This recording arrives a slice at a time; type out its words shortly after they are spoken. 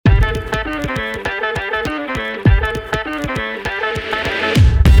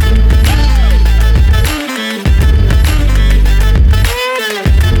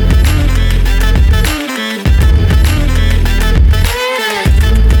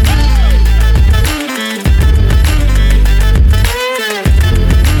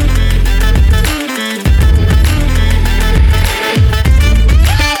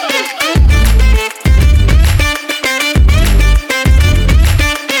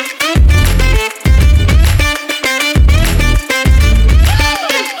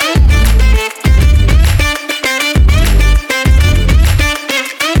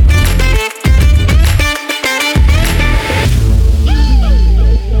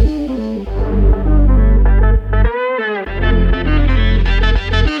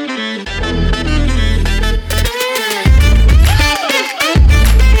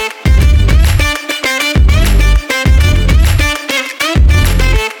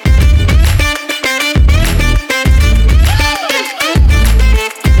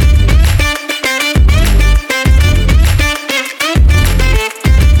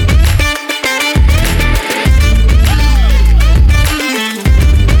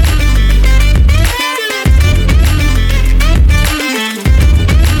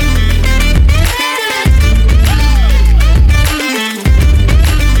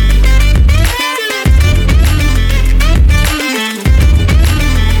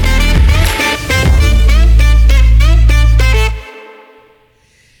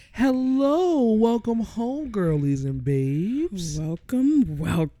welcome home, girlies and babes. Welcome.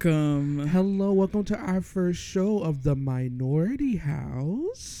 Hello, welcome to our first show of The Minority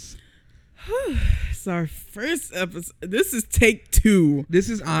House. It's our first episode. This is take 2. This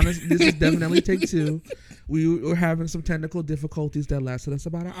is definitely take 2. We were having some technical difficulties that lasted us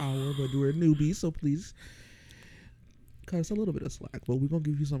about an hour, but we're newbies, so please cut us a little bit of slack. But we're going to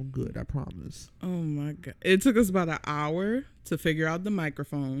give you something good, I promise. Oh my God. It took us about an hour to figure out the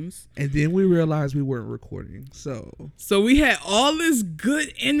microphones. And then we realized we weren't recording, so we had all this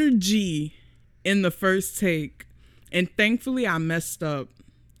good energy in the first take. And thankfully I messed up.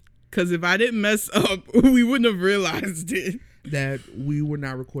 Because if I didn't mess up, we wouldn't have realized it. That we were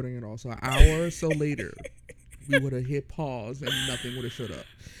not recording at all. So an hour or so later, we would have hit pause and nothing would have showed up.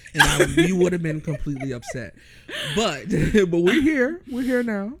 And we would have been completely upset. But we're here. We're here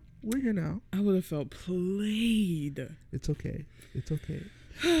now. I would have felt played. It's okay.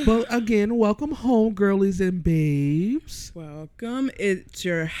 But again, welcome home, girlies and babes. Welcome. It's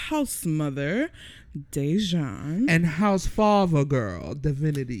your house mother, Dejan. And house father girl,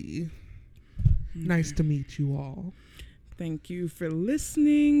 Divinity. Nice to meet you all. Thank you for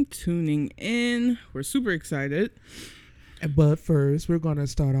listening, tuning in. We're super excited. But first, we're going to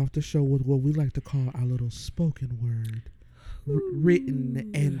start off the show with what we like to call our little spoken word.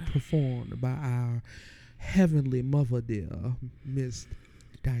 Written and performed by our heavenly mother dear, Miss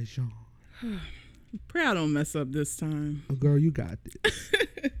Dijon. Pray I don't mess up this time. Oh, girl, you got this.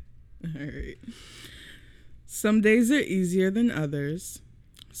 All right. Some days are easier than others.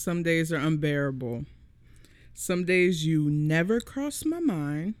 Some days are unbearable. Some days you never cross my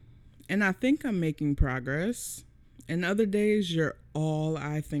mind, and I think I'm making progress. And other days you're all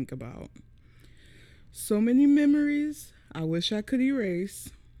I think about. So many memories I wish I could erase,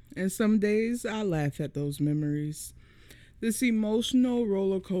 and some days I laugh at those memories. This emotional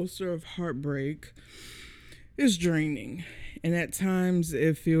roller coaster of heartbreak is draining, and at times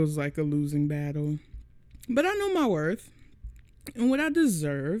it feels like a losing battle. But I know my worth and what I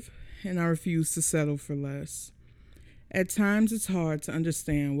deserve, and I refuse to settle for less. At times it's hard to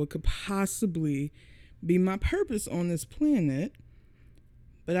understand what could possibly be my purpose on this planet,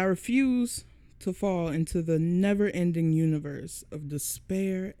 but I refuse to fall into the never-ending universe of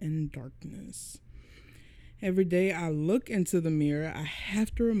despair and darkness. Every day I look into the mirror, I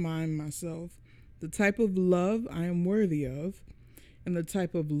have to remind myself the type of love I am worthy of and the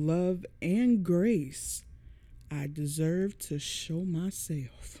type of love and grace I deserve to show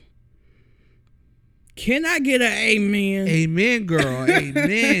myself. Can I get an amen? Amen, girl.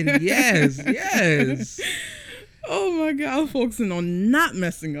 Amen. Yes. Oh my God, I'm focusing on not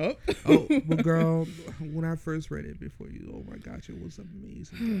messing up. Oh, well, girl, when I first read it before you, oh my gosh, it was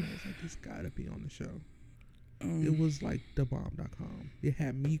amazing. I was like, it's gotta be on the show. It was like thebomb.com. It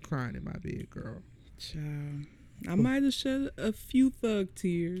had me crying in my bed, girl. Child, I might have shed a few thug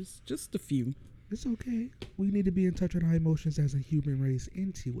tears, just a few. It's okay. We need to be in touch with our emotions as a human race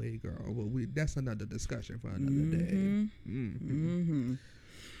anyway, girl. But that's another discussion for another day. Mm-hmm.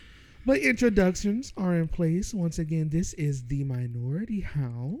 But introductions are in place. Once again, this is The Minority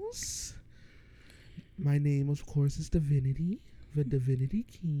House. My name, of course, is Divinity, the Divinity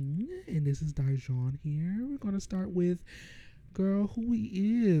King. And this is Dijon here. We're going to start with, girl, who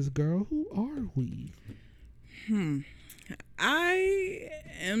he is. Girl, who are we? I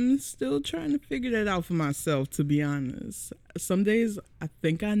am still trying to figure that out for myself, to be honest. Some days I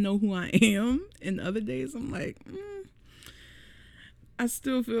think I know who I am, and other days I'm like, I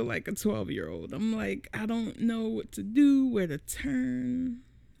still feel like a 12-year-old. I'm like, I don't know what to do, where to turn.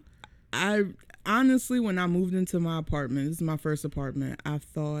 I honestly, when I moved into my apartment, this is my first apartment, I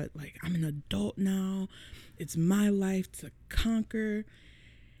thought, like, I'm an adult now. It's my life to conquer.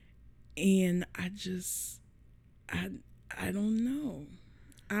 And I don't know.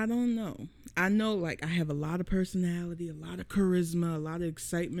 I know, like, I have a lot of personality, a lot of charisma, a lot of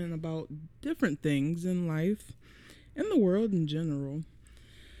excitement about different things in life and the world in general.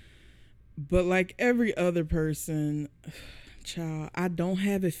 But like every other person, child, I don't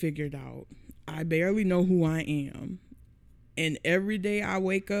have it figured out. I barely know who I am. And every day I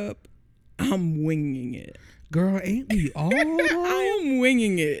wake up, I'm winging it. Girl, ain't we all, though? I am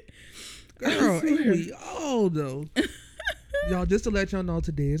winging it. Girl, ain't we all, though? Y'all, just to let y'all know,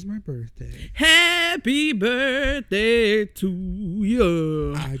 today is my birthday. Happy birthday to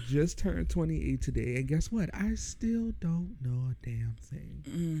you. I just turned 28 today, and guess what? I still don't know a damn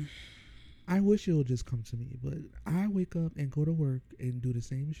thing. I wish it would just come to me, but I wake up and go to work and do the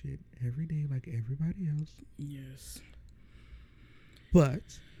same shit every day like everybody else. Yes.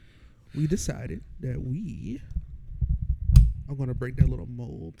 But we decided that we are going to break that little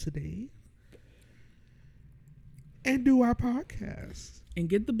mold today and do our podcast. And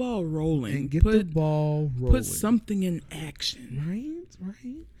get the ball rolling. And get the ball rolling. Put something in action.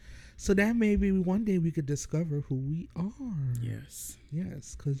 Right. So that maybe one day we could discover who we are. Yes.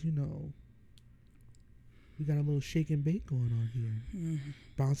 Yes, because, you know, we got a little shake and bake going on here. Mm-hmm.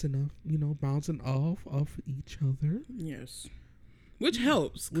 Bouncing off of each other. Yes. Which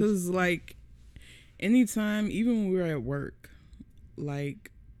helps, because, like, anytime, even when we're at work,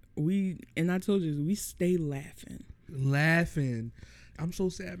 like, and I told you, we stay laughing. I'm so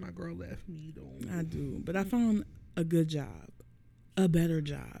sad my girl left me, though. I do. But I found a good job, a better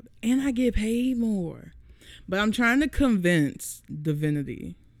job, and I get paid more. But I'm trying to convince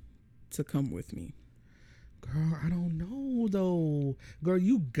Divinity to come with me. Girl, I don't know though. Girl,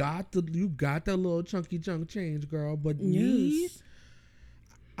 you got the little chunky chunk change, girl. But me,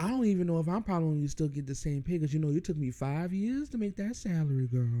 I don't even know if I'm probably going to still get the same pay, because, you know, it took me 5 years to make that salary,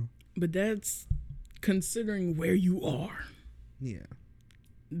 girl. But that's considering where you are. Yeah.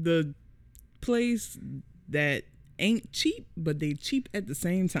 The place that ain't cheap, but they cheap at the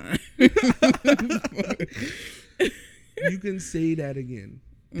same time. You can say that again.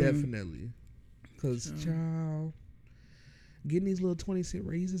 Definitely. Because, child, getting these little 20-cent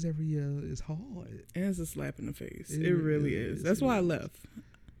raises every year is hard. And it's a slap in the face. It really is. That's why I left.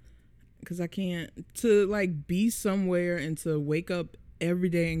 Because I can't, to like be somewhere and to wake up every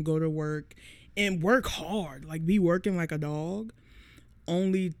day and go to work and work hard, like be working like a dog,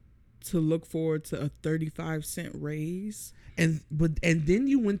 only to look forward to a 35-cent raise. And then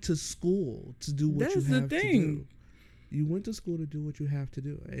you went to school to do what you have to do. You went to school to do what you have to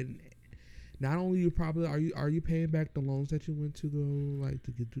do. And not only are you paying back the loans that you went to go like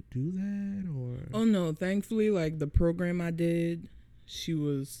to do that, or? Oh no, thankfully, like the program I did, she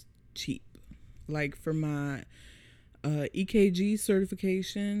was cheap. Like for my EKG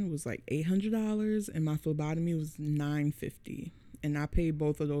certification was like $800, and my phlebotomy was $950, and I paid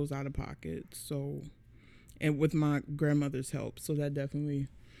both of those out of pocket. So, and with my grandmother's help, so that definitely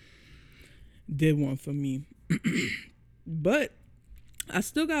did one for me. But I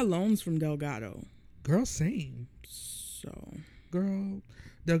still got loans from Delgado. Girl, same. So, girl,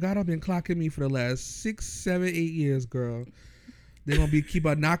 Delgado been clocking me for the last 6, 7, 8 years, girl. They're going to keep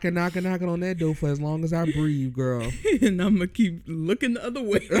on knocking on that door for as long as I breathe, girl. And I'm going to keep looking the other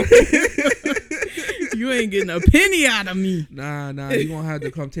way. You ain't getting a penny out of me. Nah, you're going to have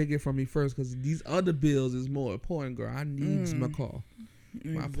to come take it from me first, because these other bills is more important, girl. I need my call.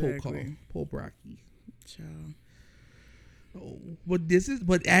 My Paul Brocky. Child. Oh,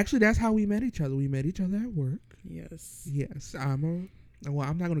 but actually that's how we met each other. We met each other at work. Yes. I'm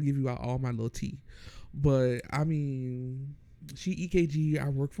not going to give you all my little tea, but I mean, she EKG, I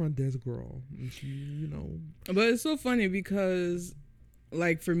work front desk girl, and she, you know. But it's so funny because,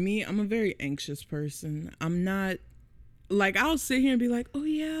 like, for me, I'm a very anxious person. I'm not, like, I'll sit here and be like, oh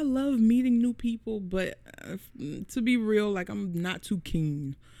yeah, I love meeting new people, but to be real, like, I'm not too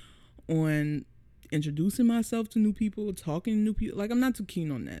keen on introducing myself to new people, talking to new people. Like, I'm not too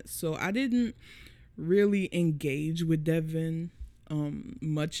keen on that. So I didn't really engage with Devin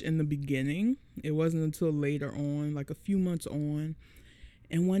much in the beginning. It wasn't until later on, like a few months on.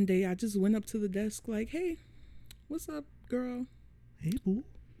 And one day I just went up to the desk like, hey, what's up, girl? Hey, boo,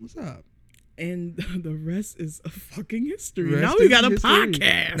 what's up? And the rest is a fucking history. Now we got a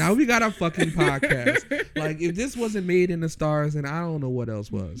podcast. Now we got a fucking podcast. Like, if this wasn't made in the stars, then I don't know what else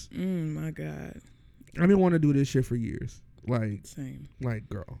was. My God. I've been wanting to do this shit for years. Like, same. Like,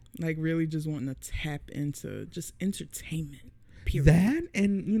 girl. Like, really just wanting to tap into just entertainment. Period. That,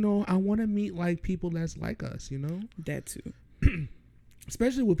 and, you know, I want to meet, like, people that's like us, you know? That too.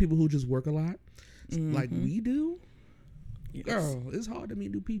 Especially with people who just work a lot. Like we do. Yes. Girl, it's hard to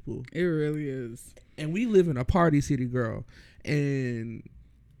meet new people. It really is. And we live in a party city, girl. And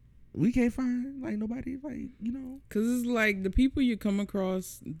we can't find, like, nobody, like, you know. Because it's like the people you come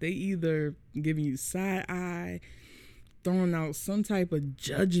across, they either giving you side eye, throwing out some type of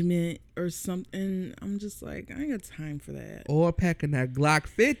judgment or something. I'm just like, I ain't got time for that. Or packing that Glock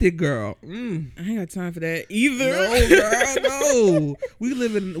 50, girl. I ain't got time for that either. No, girl, no. We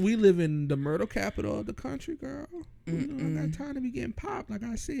live in the murder capital of the country, girl. You know, I got time to be getting popped, like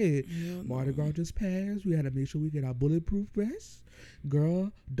I said. Mardi Gras just passed. We had to make sure we get our bulletproof vests.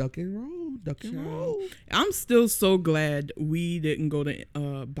 Girl, duck and roll. I'm still so glad we didn't go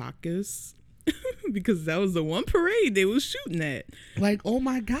to Bacchus. Because that was the one parade they was shooting at. Like, oh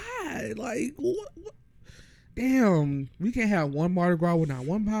my God. Like, what? Damn. We can't have one Mardi Gras with not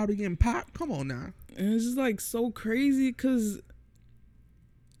one powder getting popped. Come on now. And it's just like so crazy because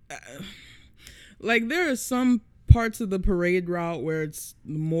like there are some parts of the parade route where it's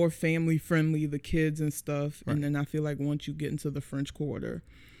more family friendly, the kids and stuff. Right. And then I feel like once you get into the French Quarter,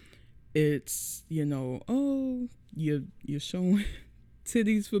 it's, oh, you're showing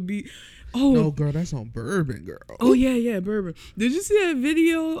titties for oh No, girl, that's on Bourbon, girl. oh yeah, Bourbon. Did you see that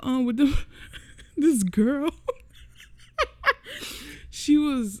video with this girl? She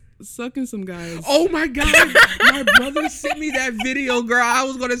was sucking some guys. Oh my God. My brother sent me that video, girl. I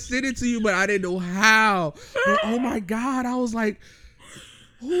was going to send it to you, but I didn't know how. But, oh my God. I was like,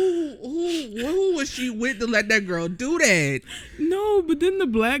 who was she with to let that girl do that? No, but then the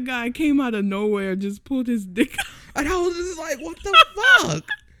black guy came out of nowhere, just pulled his dick out. And I was just like, what the fuck?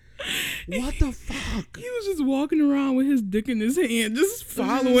 What the fuck? He was just walking around with his dick in his hand, just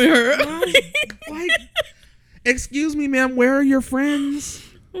following her. Like, excuse me, ma'am, where are your friends?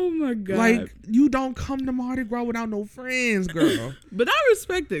 Oh my God. Like, you don't come to Mardi Gras without no friends, girl. But I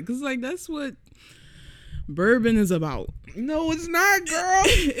respect it, because, like, that's what Bourbon is about. No, it's not, girl.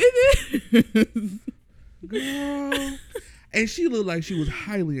 It is. Girl. And she looked like she was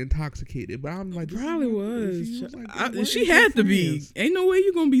highly intoxicated, but I'm like, this Probably is was. She, was like, where She is your had to be. friends? Ain't no way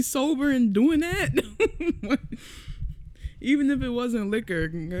you're going to be sober and doing that. Even if it wasn't liquor,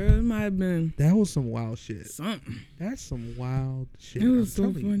 girl, it might have been That was some wild shit. something. That's some wild shit. It was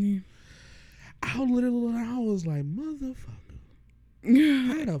I'm so telling you. funny. I was like, motherfucker.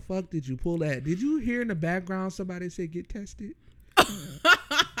 How the fuck did you pull that? Did you hear in the background somebody say get tested?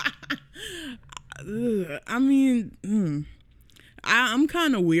 I mean, I'm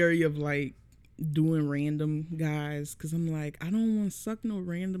kind of weary of like doing random guys, because I'm like, I don't want to suck no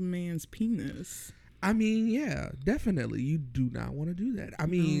random man's penis. I mean, yeah, definitely. You do not want to do that. I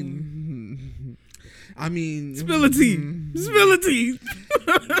mean, Spill a tea. Spill a tea.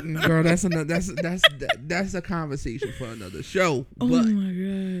 girl, that's a conversation for another show. Oh But my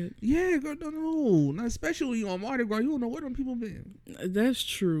God. yeah, girl, no, not especially when you on Mardi Gras. You don't know where them people been. That's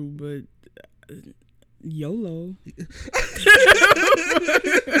true, but YOLO.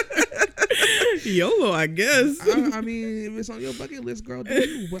 YOLO, I guess. I mean, if it's on your bucket list, girl, do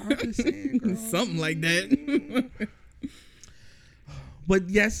you? But I'm just saying, girl. Something like that. But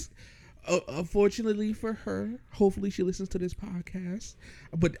yes, unfortunately for her, hopefully she listens to this podcast.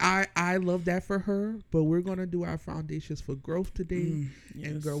 But I love that for her. But we're gonna do our foundations for growth today, Yes.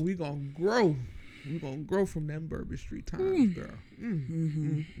 and girl, we're gonna grow. We're gonna grow from them Bourbon Street times, girl.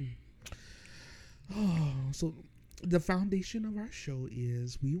 Oh, so the foundation of our show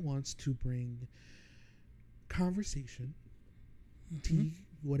is we want to bring conversation, tea,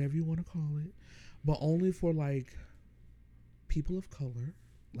 whatever you want to call it, but only for like people of color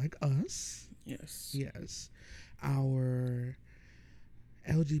like us. Yes. Our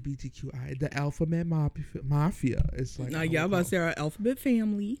LGBTQI, the Alphabet Mafia. It's like, Now, y'all about to say our alphabet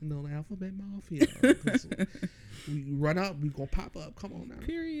family. no, the Alphabet Mafia. 'Cause we run up, we gonna pop up. Come on now.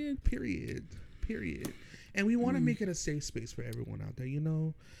 Period. And we want to make it a safe space for everyone out there. You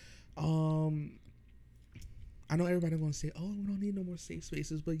know, I know everybody gonna say, "Oh, we don't need no more safe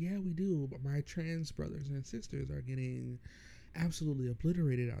spaces," but yeah, we do. But my trans brothers and sisters are getting absolutely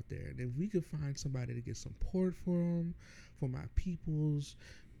obliterated out there. And if we could find somebody to get support for them, for my peoples,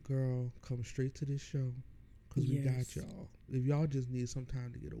 girl, come straight to this show, because we got y'all. If y'all just need some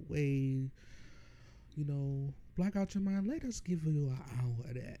time to get away, you know, black out your mind, let us give you an hour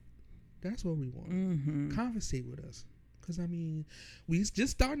of that. That's what we want. Conversate with us. Because, I mean, we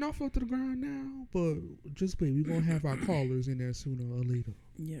just starting off to the ground now, but just wait. We're going to have our callers in there sooner or later.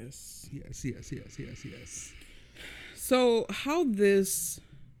 Yes. So, how this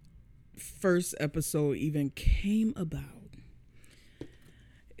first episode even came about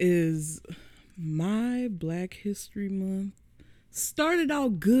is my Black History Month started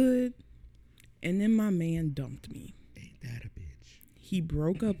out good, and then my man dumped me. Ain't that a bitch? He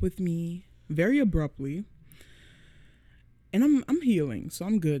broke up with me very abruptly. And I'm healing, so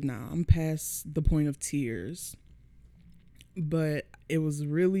I'm good now. I'm past the point of tears. But it was a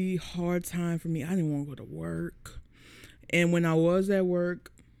really hard time for me. I didn't want to go to work. And when I was at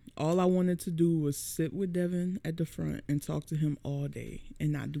work, all I wanted to do was sit with Devin at the front and talk to him all day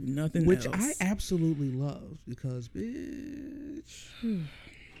and not do nothing Which else. I absolutely love because, bitch,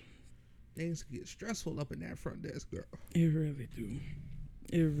 things get stressful up in that front desk, girl. It really do.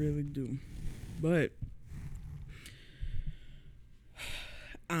 It really do. But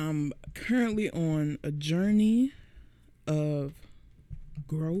I'm currently on a journey of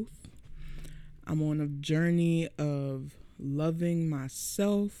growth. I'm on a journey of loving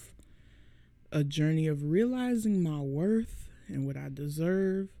myself, a journey of realizing my worth and what I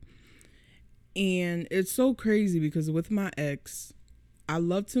deserve. And it's so crazy because with my ex, I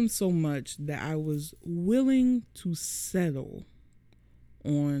loved him so much that I was willing to settle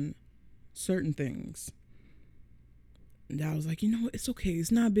on certain things. And I was like, you know what? It's okay.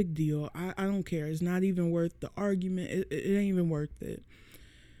 It's not a big deal. I don't care. It's not even worth the argument. It ain't even worth it.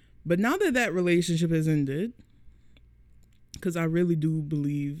 But now that that relationship has ended, because I really do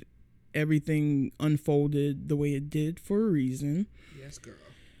believe everything unfolded the way it did for a reason. Yes, girl.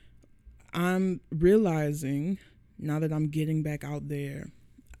 I'm realizing now that I'm getting back out there,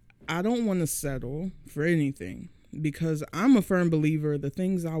 I don't want to settle for anything, because I'm a firm believer the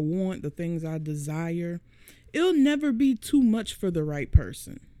things I want, the things I desire, it'll never be too much for the right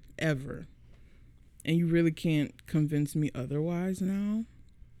person, ever. And you really can't convince me otherwise now.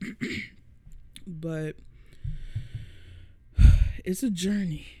 But it's a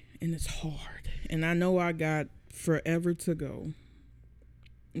journey and it's hard. And I know I got forever to go,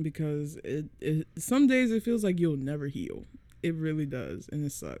 because it some days it feels like you'll never heal. It really does, and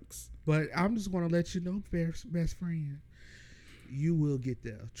it sucks. But I'm just going to let you know, best friend, you will get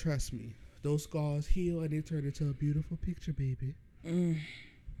there. Trust me. Those scars heal and they turn into a beautiful picture, baby.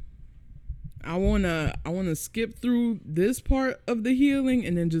 I wanna skip through this part of the healing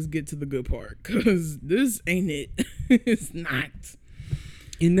and then just get to the good part, because this ain't it. It's not.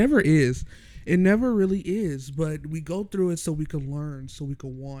 It never is. It never really is. But we go through it so we can learn, so we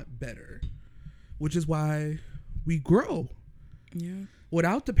can want better, which is why we grow. Yeah.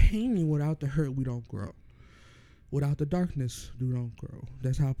 Without the pain, without the hurt, we don't grow. Without the darkness, we don't grow.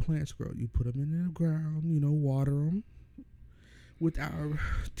 That's how plants grow. You put them in the ground, water them. With our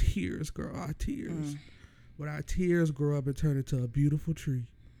tears, girl, our tears. But our tears grow up and turn into a beautiful tree.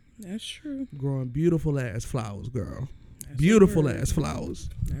 That's true. Growing beautiful ass flowers, girl. That's beautiful ass flowers.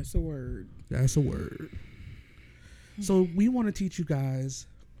 That's a word. That's a word. So we want to teach you guys,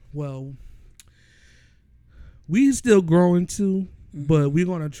 well, we still growing too, but we're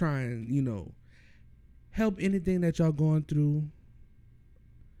going to try and, help anything that y'all going through,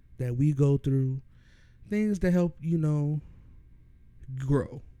 that we go through, things to help,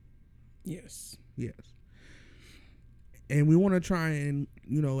 grow. Yes. And we want to try and,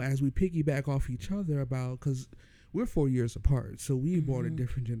 as we piggyback off each other because we're 4 years apart, so we born in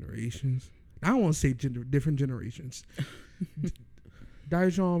different generations. I don't want to say different generations.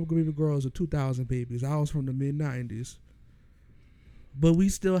 Dijon Baby Girls are 2000 babies. I was from the mid-90s. But we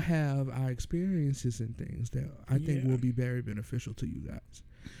still have our experiences and things that I think will be very beneficial to you guys.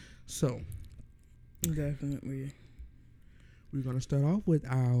 So, definitely. We're going to start off with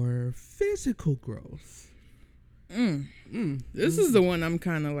our physical growth. This is the one I'm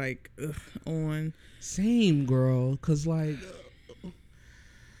kind of like on. Same, girl. Because,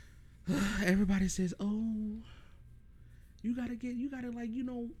 everybody says, oh, you got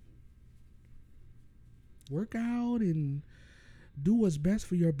to work out and do what's best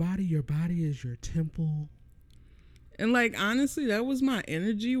for your body. Your body is your temple. And honestly, that was my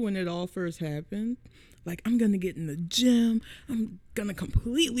energy when it all first happened. I'm going to get in the gym. I'm going to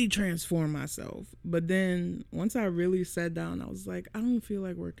completely transform myself. But then once I really sat down, I was like, I don't feel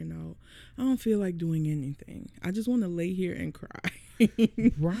like working out. I don't feel like doing anything. I just want to lay here and cry.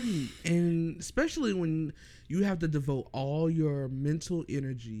 Right. And especially when you have to devote all your mental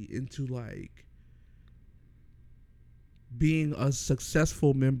energy into being a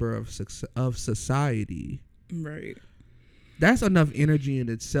successful member of society. Right. That's enough energy in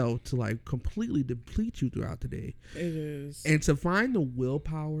itself to completely deplete you throughout the day. It is. And to find the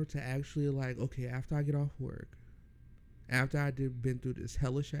willpower to actually okay, after I get off work, after I been through this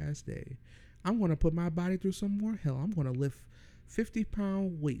hellish ass day, I'm going to put my body through some more hell. I'm going to lift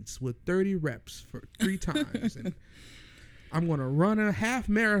 50-pound weights with 30 reps for 3 times. And I'm going to run a half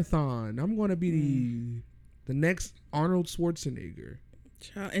marathon. I'm going to be the next Arnold Schwarzenegger.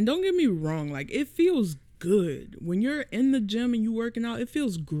 Child, and don't get me wrong, it feels good when you're in the gym and you working out. It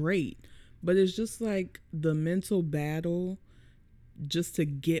feels great, but it's just the mental battle just to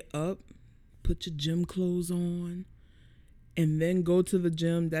get up, put your gym clothes on, and then go to the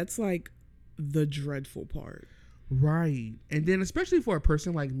gym. That's the dreadful part. Right. And then especially for a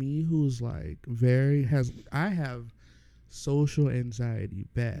person like me who's I have social anxiety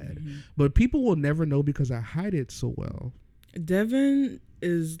bad, but people will never know because I hide it so well. Devin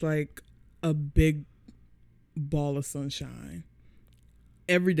is a big ball of sunshine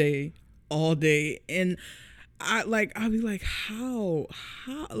every day, all day. And I'll be like, how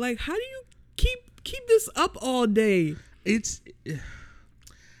do you keep this up all day?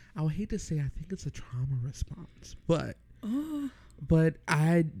 I would hate to say I think it's a trauma response, but but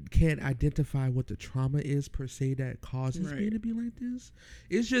I can't identify what the trauma is per se that causes me Right. to be like this.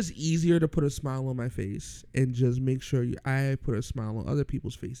 It's just easier to put a smile on my face and just make sure I put a smile on other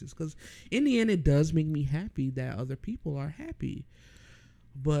people's faces, because in the end it does make me happy that other people are happy.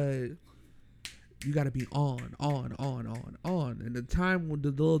 But you got to be on, and the time when the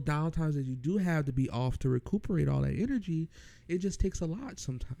little downtimes that you do have to be off to recuperate all that energy, it just takes a lot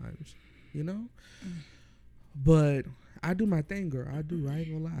sometimes, you know. But I do my thing, girl. I do. I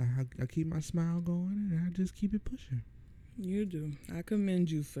ain't gonna lie. I keep my smile going and I just keep it pushing. You do. I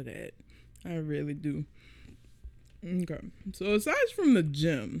commend you for that. I really do. Okay. So aside from the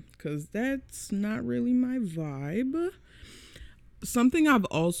gym, because that's not really my vibe, something I've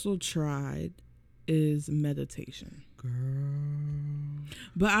also tried is meditation. Girl.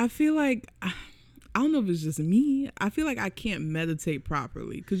 But I feel like, I don't know if it's just me. I feel like I can't meditate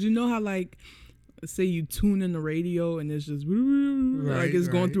properly. Because you know how, like, say you tune in the radio and it's just like it's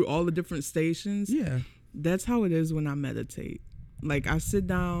going through all the different stations. Yeah. That's how it is when I meditate. Like, I sit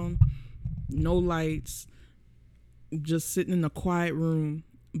down, no lights, just sitting in a quiet room,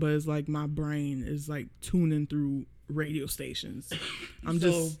 but it's like my brain is like tuning through radio stations. I'm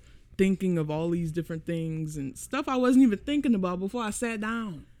just thinking of all these different things and stuff I wasn't even thinking about before I sat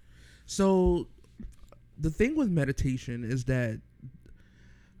down. So the thing with meditation is that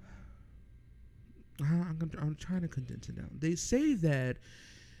I'm trying to condense it down. They say that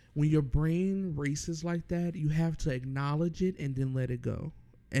when your brain races like that, you have to acknowledge it and then let it go.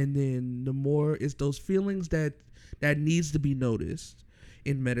 And then the more it's those feelings that needs to be noticed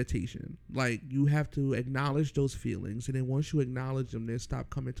in meditation. Like, you have to acknowledge those feelings, and then once you acknowledge them, they'll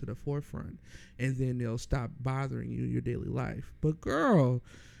stop coming to the forefront, and then they'll stop bothering you in your daily life. But girl,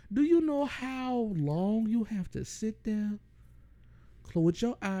 do you know how long you have to sit there with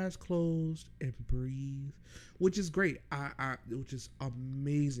your eyes closed and breathe? Which is great. Which is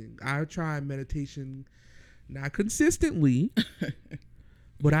amazing. I try meditation, not consistently,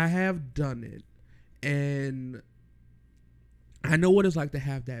 but I have done it, and I know what it's like to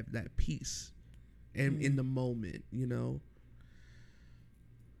have that peace and in the moment, you know.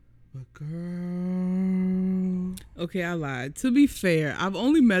 But girl, Okay, I lied. To be fair, I've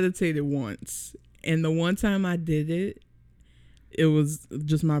only meditated once, and the one time I did it, it was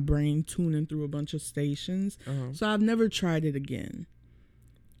just my brain tuning through a bunch of stations. So I've never tried it again.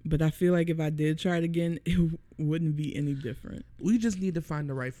 But I feel like if I did try it again, it wouldn't be any different. We just need to find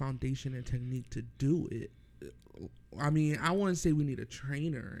the right foundation and technique to do it. I mean, I wouldn't say we need a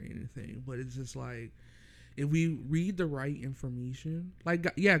trainer or anything, but it's just like, if we read the right information, like,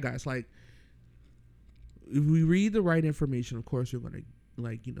 yeah, guys, like, if we read the right information, of course, we're going to,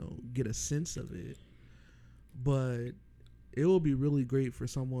 like, you know, get a sense of it. But it will be really great for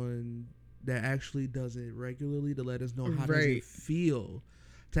someone that actually does it regularly to let us know how does it feel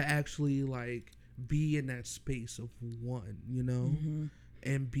to actually, like, be in that space of one, you know,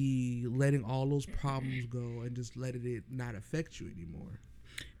 and be letting all those problems go and just letting it not affect you anymore.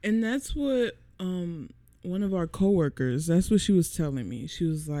 And that's what one of our coworkers, that's what she was telling me. She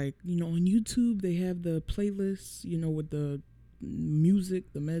was like, you know, on YouTube they have the playlists, you know, with the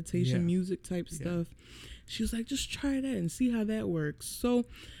music, the meditation music type stuff. She was like, just try that and see how that works. So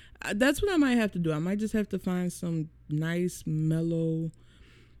that's what I might have to do. I might just have to find some nice mellow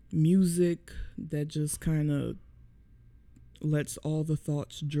music that just kind of lets all the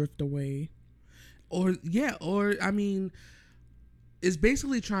thoughts drift away. Or I mean, it's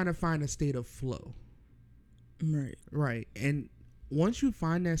basically trying to find a state of flow. Right. And once you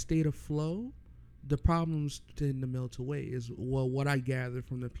find that state of flow, the problems tend to melt away, is what I gather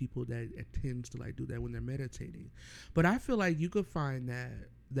from the people that tends to like do that when they're meditating. But I feel like you could find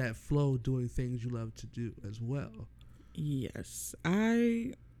that flow doing things you love to do as well. Yes.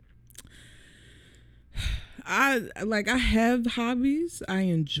 I have hobbies I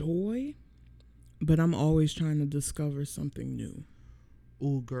enjoy, but I'm always trying to discover something new.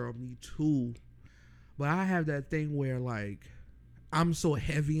 Oh, girl, me too. But I have that thing where, like, I'm so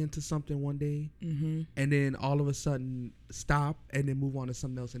heavy into something one day, and then all of a sudden stop and then move on to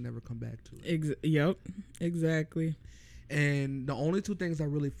something else and never come back to it. Yep, exactly. And the only two things I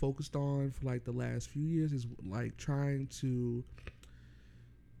really focused on for like the last few years is like trying to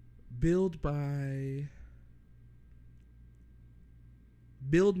build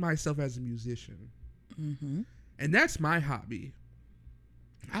myself as a musician. And that's my hobby.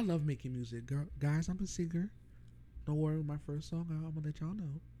 I love making music. Girl, guys, I'm a singer. Don't worry, with my first song, I'm gonna let y'all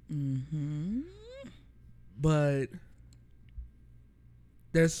know. But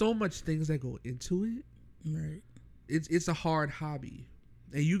there's so much things that go into it. Right. It's a hard hobby,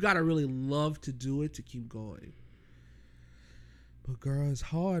 and you gotta really love to do it to keep going. But girl, it's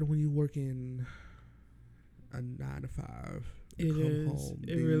hard when you working a 9 to 5. It Come is. home. It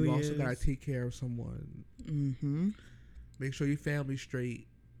Then really you also is. gotta take care of someone. Mm-hmm. Make sure your family's straight.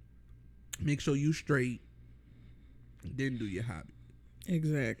 Make sure you straight. Then do your hobby.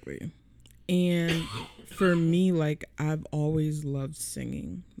 Exactly. And for me, like, I've always loved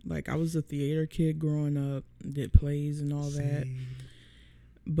singing. Like, I was a theater kid growing up, did plays and all that. Same.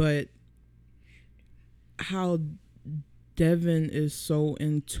 But how Devin is so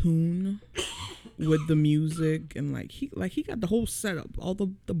in tune with the music, and he got the whole setup, all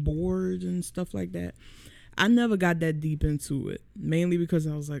the boards and stuff like that. I never got that deep into it, mainly because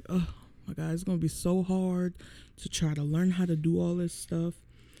I was like, oh my God, it's gonna be so hard to try to learn how to do all this stuff.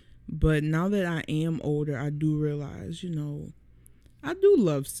 But now that I am older, I do realize, I do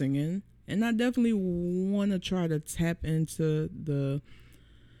love singing, and I definitely want to try to tap into the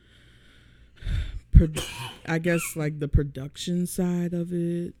I guess like the production side of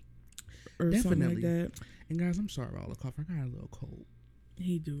it or something like that. And guys, I'm sorry about all the cough. I got a little cold.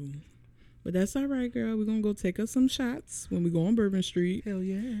 He do. But that's all right, girl. We're going to go take us some shots when we go on Bourbon Street. Hell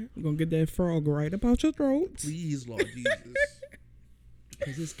yeah. We're going to get that frog right up out your throat. Please, Lord Jesus.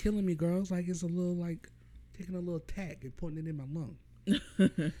 Because it's killing me, girl. It's like it's a little, like, taking a little tack and putting it in my lung.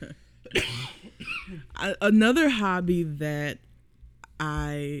 Another hobby that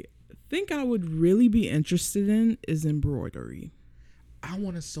I think I would really be interested in is embroidery. I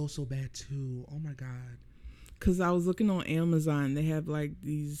want to sew so bad, too. Oh, my God. Because I was looking on Amazon. They have, like,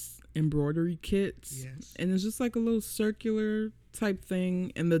 these embroidery kits. Yes. And it's just like a little circular type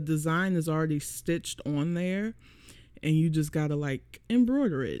thing. And the design is already stitched on there. And you just got to, like,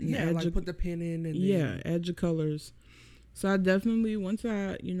 embroider it. And like put the pin in. And then add your colors. So I definitely, once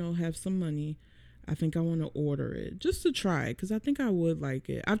I, have some money, I think I want to order it. Just to try it. Because I think I would like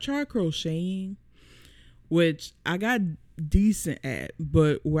it. I've tried crocheting, which I got decent at.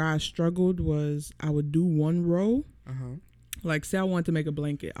 But where I struggled was I would do one row. Uh-huh. Like, say I wanted to make a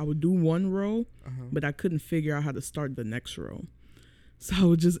blanket. I would do one row, but I couldn't figure out how to start the next row. So I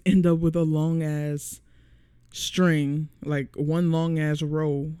would just end up with a long-ass string, like one long-ass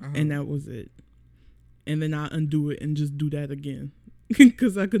row, and that was it. And then I undo it and just do that again.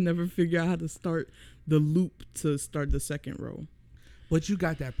 Because I could never figure out how to start the loop to start the second row. But you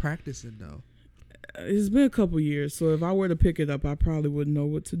got that practicing, though. It's been a couple years, so if I were to pick it up, I probably wouldn't know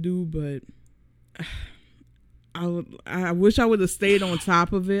what to do, but I wish I would have stayed on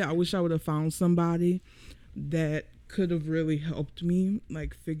top of it. I wish I would have found somebody that could have really helped me,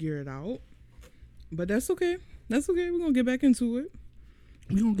 like, figure it out. But that's okay. That's okay. We're going to get back into it.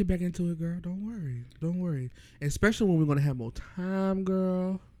 We're going to get back into it, girl. Don't worry. Don't worry. Especially when we're going to have more time,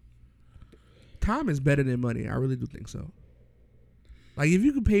 girl. Time is better than money. I really do think so. Like, if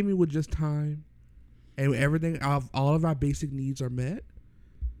you could pay me with just time and everything, all of our basic needs are met,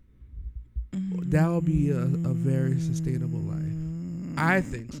 that would be a very sustainable life. I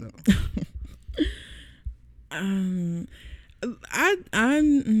think so.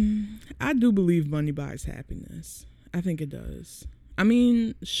 I do believe money buys happiness. I think it does. I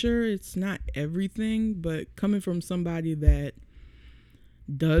mean, sure, it's not everything, but coming from somebody that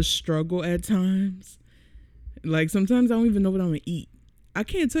does struggle at times, like sometimes I don't even know what I'm gonna eat. I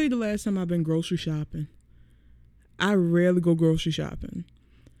can't tell you the last time I've been grocery shopping. I rarely go grocery shopping.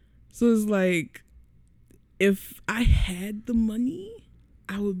 So it's like, if I had the money,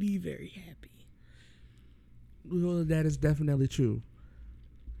 I would be very happy. Well, that is definitely true.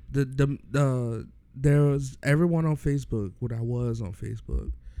 There was everyone on Facebook, when I was on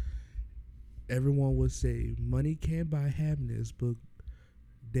Facebook, everyone would say, money can't buy happiness, but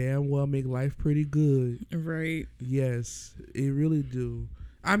damn well make life pretty good. Right. Yes, it really do.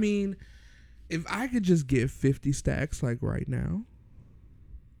 I mean, if I could just get 50 stacks like right now.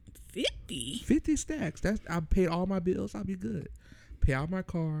 50 stacks. I paid all my bills. I'll be good. Pay out my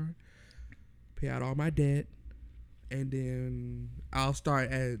car. Pay out all my debt. And then I'll start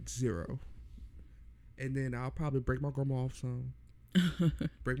at 0. And then I'll probably break my grandma off some.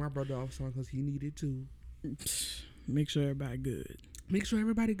 Break my brother off some because he needed to. Make sure everybody good. Make sure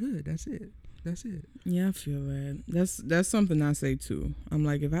everybody good. That's it. Yeah, I feel that. That's something I say too. I'm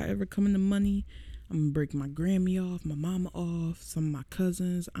like, if I ever come into money, I'm gonna break my Grammy off, my mama off, some of my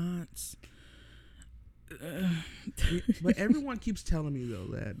cousins, aunts. But everyone keeps telling me though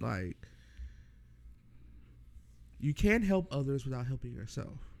that, like, you can't help others without helping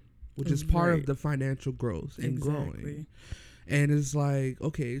yourself, which is part of the financial growth and growing. And it's like,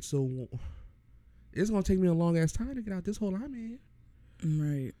 okay, so it's gonna take me a long ass time to get out this hole I'm in.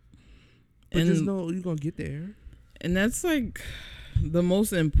 Right. But just know you're gonna get there. And that's like the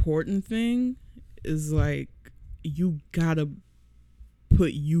most important thing is, like, you gotta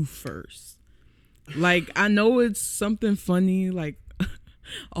put you first. Like, I know it's something funny, like,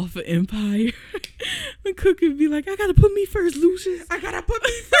 off of Empire. The cook would be like, I gotta put me first, Lucius. I gotta put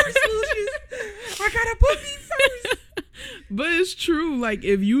me first, Lucius. I gotta put me first. But it's true. Like,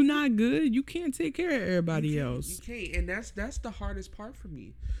 if you not good, you can't take care of everybody else. You can't. And that's the hardest part for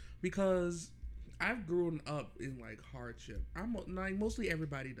me. Because I've grown up in, like, hardship. I'm like, mostly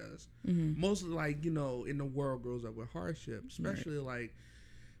everybody does. Mostly, like, you know, in the world grows up with hardship. Especially, like,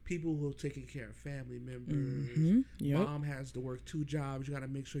 people who are taking care of family members. Mom has to work 2 jobs. You got to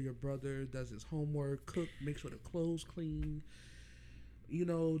make sure your brother does his homework, cook, make sure the clothes clean. You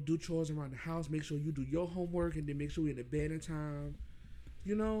know, do chores around the house. Make sure you do your homework, and then make sure you're in the bed in time.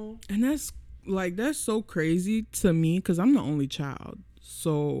 You know? And that's so crazy to me because I'm the only child.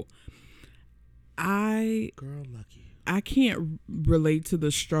 So Girl, lucky. I can't relate to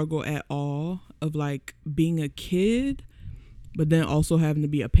the struggle at all of, like, being a kid, but then also having to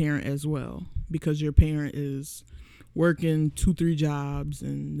be a parent as well, because your parent is working 2-3 jobs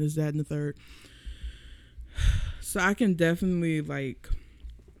and this, that, and the third. So I can definitely, like,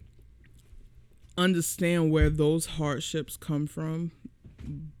 understand where those hardships come from.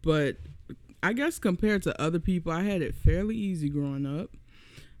 But I guess compared to other people, I had it fairly easy growing up.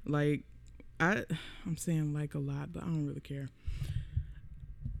 Like, I'm saying like a lot, but I don't really care.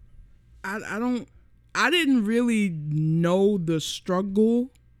 I didn't really know the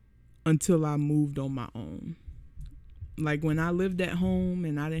struggle until I moved on my own. Like, when I lived at home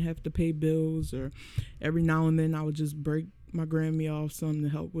and I didn't have to pay bills, or every now and then I would just break my Grammy off something to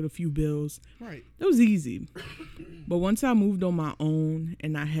help with a few bills. Right. That was easy. But once I moved on my own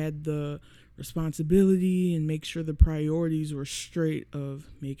and I had the responsibility and make sure the priorities were straight of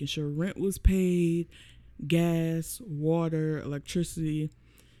making sure rent was paid, gas, water, electricity,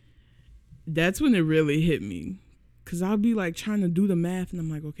 that's when it really hit me. Because I'll be like trying to do the math and I'm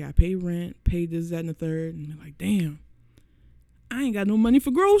like, okay, I pay rent, pay this, that, and the third. And I'm like, damn, I ain't got no money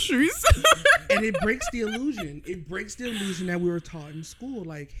for groceries. And it breaks the illusion. It breaks the illusion that we were taught in school.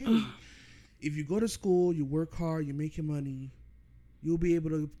 Like, hey, if you go to school, you work hard, you make your money, you'll be able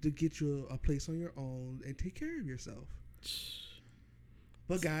to get you a place on your own and take care of yourself.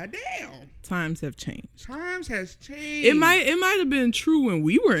 But goddamn, times have changed. Times has changed. It might have been true when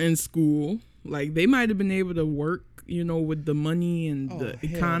we were in school. Like, they might have been able to work, you know, with the money and the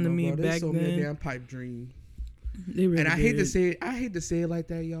economy no, bro. back then. then. A damn pipe dream. They really and I did. hate to say it like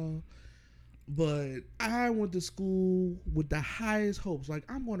that, y'all. But I went to school with the highest hopes. Like,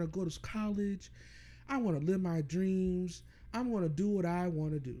 I'm going to go to college. I want to live my dreams. I'm going to do what I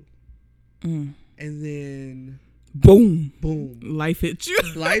want to do. And then... Boom. Life hit you.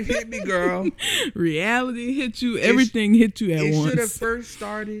 Life hit me, girl. Reality hit you. Everything hit you at once. It should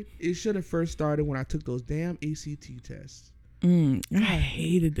have first started when I took those damn ACT tests. I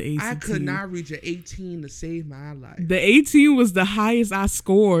hated the ACT. I could not reach an 18 to save my life. The 18 was the highest I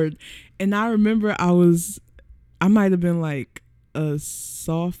scored. And I remember I might have been like a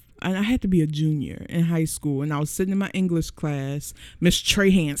and I had to be a junior in high school. And I was sitting in my English class, Miss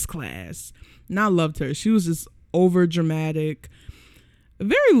Trahan's class. And I loved her. She was just over dramatic, a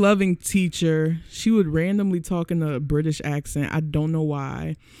very loving teacher. She would randomly talk in a British accent. I don't know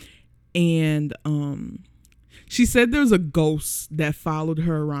why. And she said there was a ghost that followed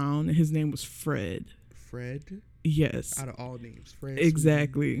her around, and his name was Fred. Fred? Yes. Out of all names, Fred.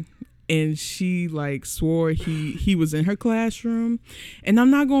 Exactly. And she like swore he was in her classroom. And I'm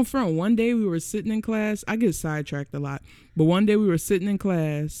not going front. One day we were sitting in class. I get sidetracked a lot. But one day we were sitting in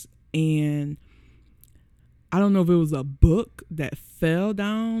class, and I don't know if it was a book that fell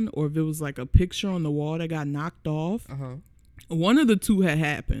down or if it was like a picture on the wall that got knocked off. One of the two had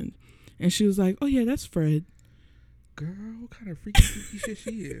happened. And she was like, oh, yeah, that's Fred. Girl, what kind of freaky shit she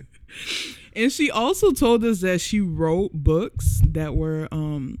is? And she also told us that she wrote books that were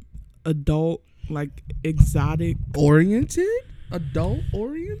adult, like exotic. Adult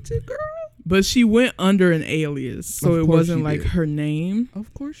oriented, girl? But she went under an alias, so it wasn't like her name.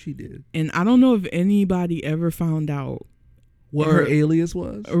 Of course she did. And I don't know if anybody ever found out what her alias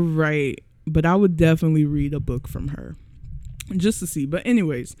was. Right. But I would definitely read a book from her just to see. But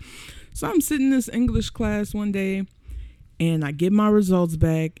anyways, so I'm sitting in this English class one day, and I get my results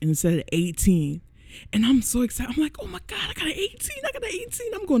back, and it said 18. And I'm so excited. I'm like, oh my God, I got an 18.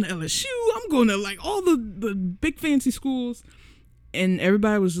 I'm going to LSU. I'm going to like all the big fancy schools. And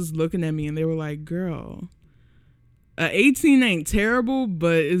everybody was just looking at me, and they were like, girl, 18 ain't terrible,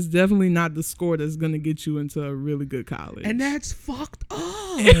 but it's definitely not the score that's going to get you into a really good college. And that's fucked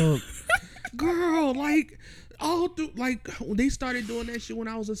up. Girl, like, all through, like, when they started doing that shit when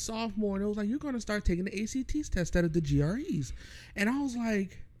I was a sophomore, and it was like, you're going to start taking the ACT test instead of the GREs. And I was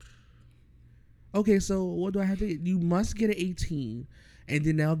like, okay, so what do I have to get? You must get an 18, and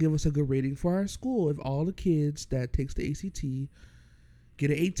then they'll give us a good rating for our school if all the kids that takes the ACT get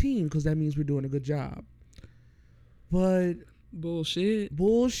an 18, because that means we're doing a good job. But bullshit.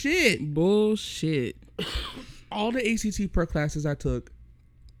 All the ACT prep classes I took,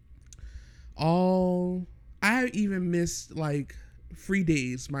 I even missed like free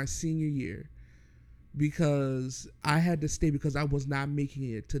days my senior year because I had to stay because I was not making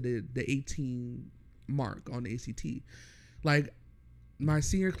it to the 18 mark on the ACT. Like, my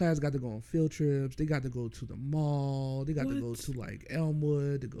senior class got to go on field trips. They got to go to the mall. They got to go to like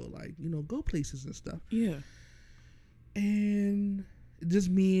Elmwood to go like, go places and stuff. Yeah. And just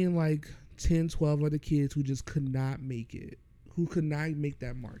me and like 10, 12 other kids who just could not make it, who could not make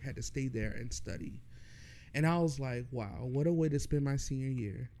that mark, had to stay there and study. And I was like, wow, what a way to spend my senior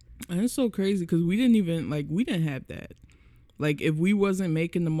year. And it's so crazy because we didn't have that. Like, if we wasn't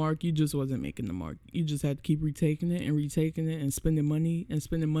making the mark, you just wasn't making the mark. You just had to keep retaking it and spending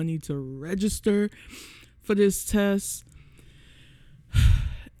money to register for this test.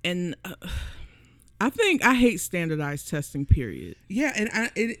 And I hate standardized testing, period. Yeah,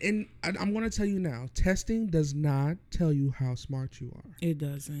 and I'm going to tell you now, testing does not tell you how smart you are. It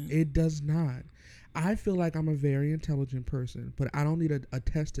doesn't. It does not. I feel like I'm a very intelligent person, but I don't need a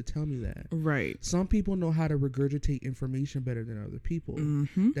test to tell me that. Right. Some people know how to regurgitate information better than other people.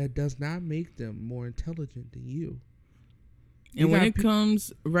 Mm-hmm. That does not make them more intelligent than you. And when it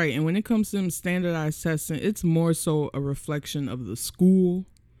comes to them standardized testing, it's more so a reflection of the school,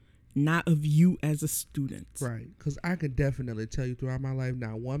 not of you as a student. Right. Because I could definitely tell you throughout my life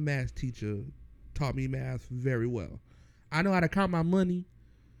now, one math teacher taught me math very well. I know how to count my money,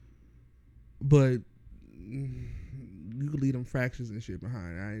 but you could leave them fractions and shit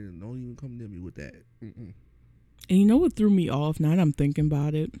behind. Don't even come near me with that. Mm-mm. And you know what threw me off? Now that I'm thinking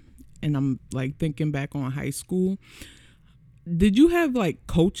about it, and I'm like thinking back on high school. Did you have like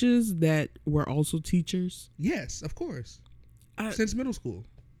coaches that were also teachers? Yes, of course. Since middle school.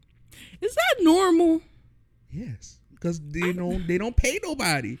 Is that normal? Yes, because they don't pay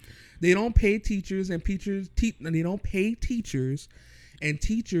nobody. They don't pay teachers, and they don't pay teachers, and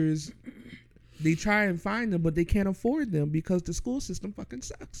teachers. They try and find them, but they can't afford them because the school system fucking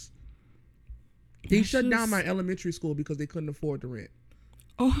sucks. They shut down my elementary school because they couldn't afford the rent.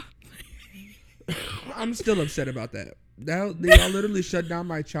 Oh, I'm still upset about that. They all literally shut down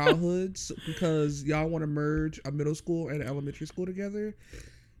my childhoods because y'all want to merge a middle school and an elementary school together.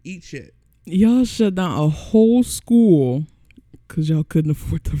 Eat shit. Y'all shut down a whole school because y'all couldn't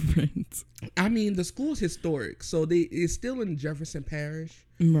afford the rent. I mean, the school's historic, so it's still in Jefferson Parish.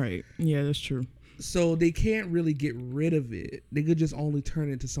 Right. Yeah, that's true. So they can't really get rid of it. They could just only turn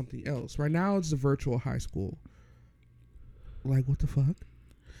it into something else. Right now, it's a virtual high school. Like, what the fuck?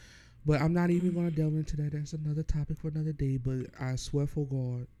 But I'm not even going to delve into that. That's another topic for another day. But I swear for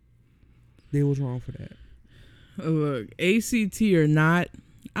God, they was wrong for that. Look, ACT or not,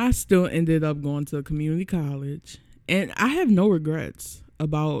 I still ended up going to a community college. And I have no regrets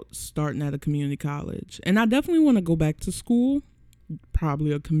about starting at a community college. And I definitely want to go back to school,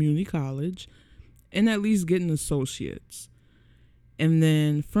 probably a community college, and at least get an associate's. And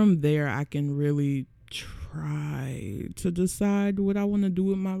then from there, I can really try to decide what I want to do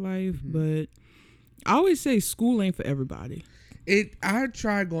with my life. Mm-hmm. But I always say school ain't for everybody. I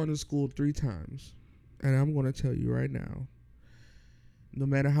tried going to school 3 times. And I'm going to tell you right now, no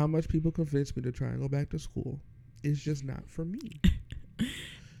matter how much people convince me to try and go back to school, it's just not for me.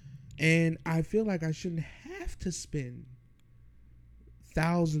 And I feel like I shouldn't have to spend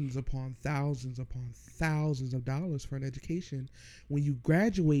thousands upon thousands upon thousands of dollars for an education. When you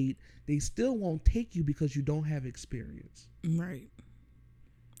graduate, they still won't take you because you don't have experience. Right.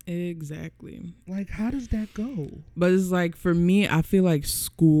 Exactly. Like, how does that go? But it's like, for me, I feel like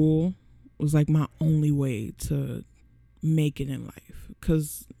school was like my only way to make it in life.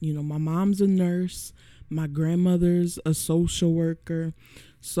 Because, my mom's a nurse. My grandmother's a social worker.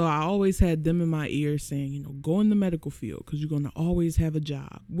 So I always had them in my ear saying, go in the medical field because you're going to always have a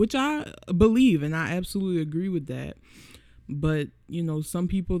job, which I believe, and I absolutely agree with that. But, some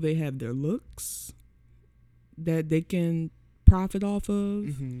people, they have their looks that they can profit off of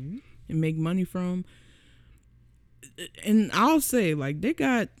mm-hmm. and make money from. And I'll say, like, they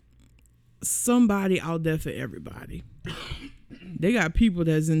got somebody out there for everybody. They got people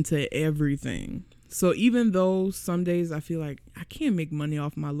that's into everything. So even though some days I feel like I can't make money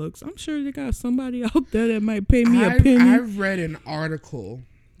off my looks, I'm sure they got somebody out there that might pay me a penny. I've read an article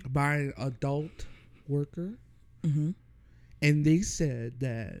by an adult worker Mm-hmm. And they said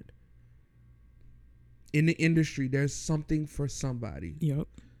that in the industry, there's something for somebody. Yep.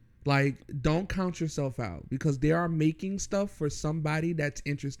 Like, don't count yourself out, because they are making stuff for somebody that's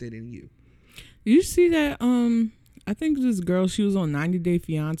interested in you. You see that? I think this girl, she was on 90 Day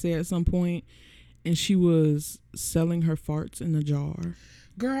Fiance at some point, and she was selling her farts in a jar.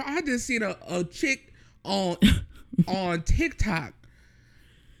 Girl, I just seen a chick on on TikTok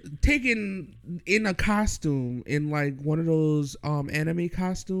taken in a costume, in like one of those anime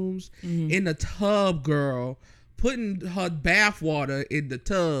costumes, in a tub, girl, putting her bath water in the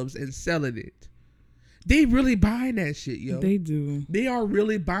tubs and selling it. They really buying that shit, yo. They do. They are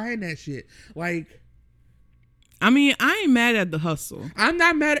really buying that shit. Like, I mean, I ain't mad at the hustle. I'm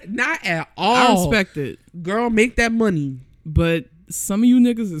not mad, not at all. I respect it. Girl, make that money. But some of you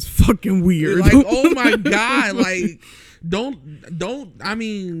niggas is fucking weird. Like, oh my God. Like, don't, I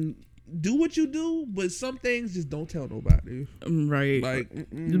mean, do what you do, but some things just don't tell nobody. Right.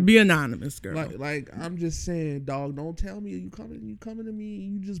 Like, be anonymous, girl. Like, I'm just saying, dog, don't tell me you coming to me,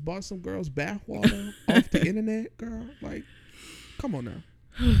 you just bought some girl's bath water off the internet, girl. Like, come on now.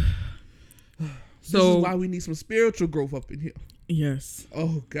 This is why we need some spiritual growth up in here. Yes.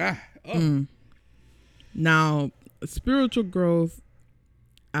 Oh God. Oh. Now, spiritual growth,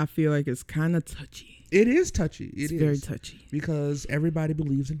 I feel like it's kind of touchy. It is touchy. It's very touchy. Because everybody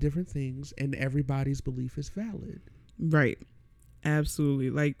believes in different things, and everybody's belief is valid. Right. Absolutely.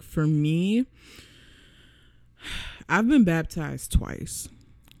 Like, for me, I've been baptized twice.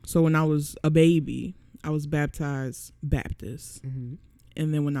 So when I was a baby, I was baptized Baptist. Mm-hmm.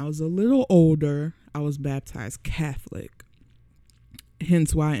 And then when I was a little older, I was baptized Catholic.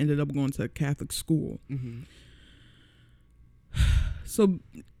 Hence why I ended up going to a Catholic school. Mm-hmm. So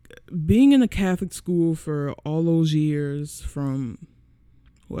being in a Catholic school for all those years, from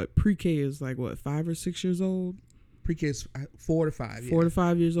pre-K is like 5 or 6 years old? Pre-K is 4 to 5. 4 to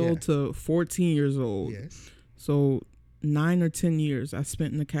 5 years old to 14 years old. Yes. So 9 or 10 years I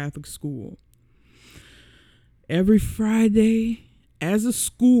spent in a Catholic school. Every Friday, as a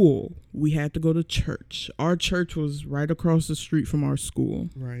school, we had to go to church. Our church was right across the street from our school.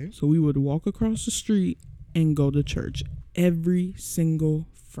 Right. So we would walk across the street and go to church every single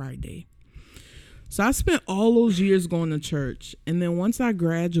Friday. So I spent all those years going to church. And then once I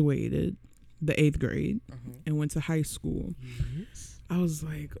graduated, the 8th grade, and went to high school, I was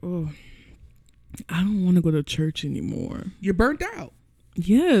like, oh, I don't want to go to church anymore. You're burnt out.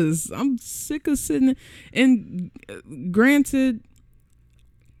 Yes, I'm sick of sitting. And granted,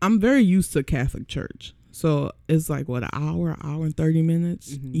 I'm very used to Catholic church. So it's like, an hour and 30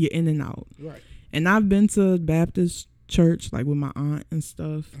 minutes? Mm-hmm. You're in and out. Right. And I've been to Baptist church, like with my aunt and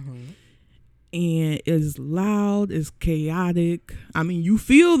stuff. And it's loud, it's chaotic. I mean, you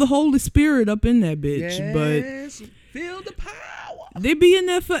feel the Holy Spirit up in that bitch. Yes, but feel the power. They be in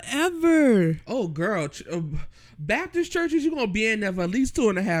there forever. Oh, girl. Baptist churches, you're going to be in there for at least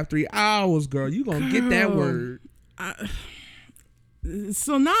 2.5, 3 hours, girl. You're going to get that word.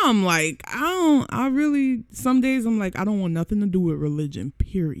 So now I'm like, some days I'm like, I don't want nothing to do with religion,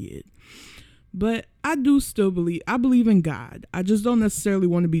 period. But I believe in God. I just don't necessarily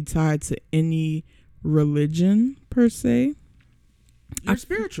want to be tied to any religion per se. You're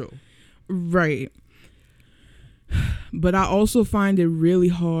spiritual. Right. But I also find it really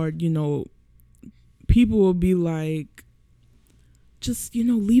hard, people will be like, just,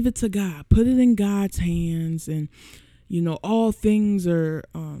 leave it to God. Put it in God's hands. And, all things are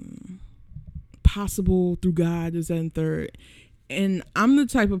possible through God, this, that, and third. And I'm the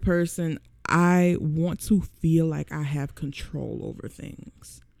type of person, I want to feel like I have control over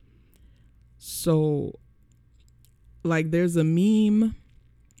things. So, like, there's a meme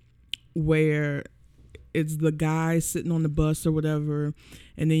where it's the guy sitting on the bus or whatever,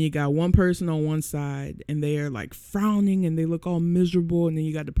 and then you got one person on one side and they're like frowning and they look all miserable, and then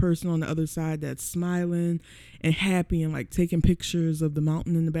you got the person on the other side that's smiling and happy and like taking pictures of the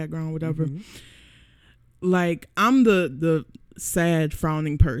mountain in the background, whatever. Like, I'm the sad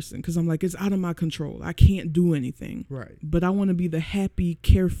frowning person, because I'm like, it's out of my control, I can't do anything. Right. But I want to be the happy,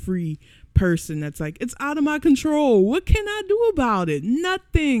 carefree person that's like, it's out of my control, what can I do about it?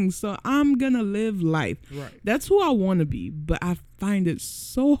 Nothing. So I'm gonna live life. Right. That's who I want to be, but I find it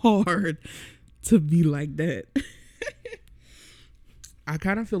so hard to be like that. I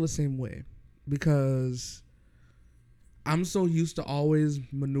kind of feel the same way, because I'm so used to always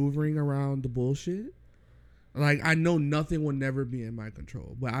maneuvering around the bullshit. Like, I know nothing will never be in my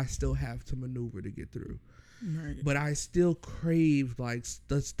control, but I still have to maneuver to get through. Right. But I still crave, like,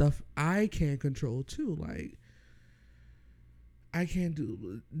 the stuff I can't control too. Like, I can't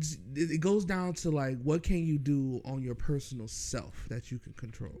do. It goes down to like, what can you do on your personal self that you can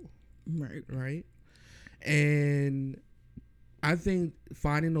control, Right. right? And I think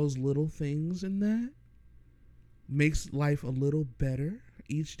finding those little things in that makes life a little better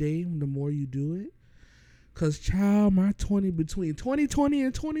each day. The more you do it, cause child, between 2020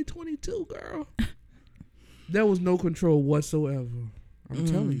 and 2022, girl, there was no control whatsoever. I'm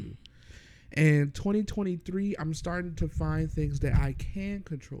telling you. And 2023, I'm starting to find things that I can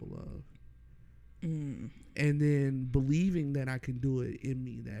control of. And then believing that I can do it in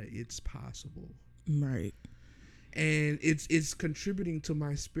me, that it's possible. Right. And it's contributing to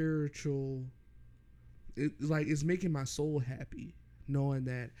my spiritual, it's making my soul happy, knowing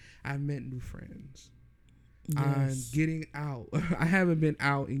that I've met new friends. Yes. I'm getting out. I haven't been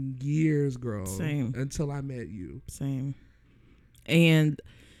out in years, girl. Same. Until I met you. Same. And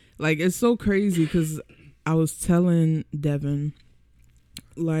like, it's so crazy because I was telling Devin,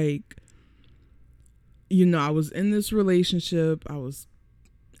 like, you know, I was in this relationship. I was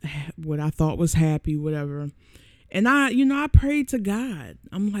what I thought was happy, whatever. And I prayed to God.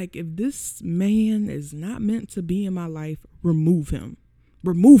 I'm like, if this man is not meant to be in my life, remove him.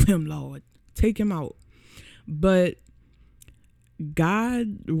 Remove him, Lord. Take him out. But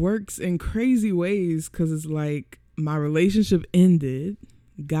God works in crazy ways, because it's like my relationship ended.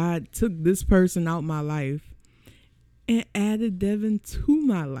 God took this person out my life and added Devin to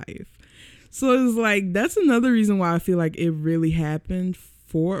my life. So it's like, that's another reason why I feel like it really happened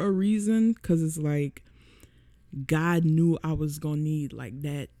for a reason, because it's like God knew I was going to need like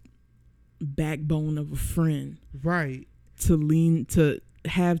that backbone of a friend. Right. To lean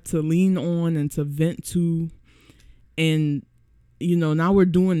on and to vent to. And, you know, now we're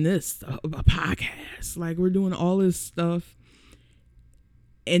doing this, a podcast. Like, we're doing all this stuff.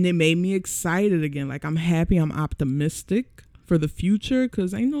 And it made me excited again. Like, I'm happy, I'm optimistic for the future,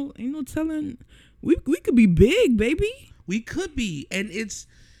 because ain't no telling, we could be big, baby. We could be. And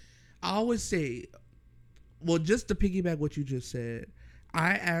I always say, well, just to piggyback what you just said,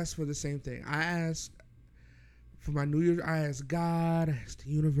 I asked for the same thing. I asked for my New Year's, I asked God, I asked the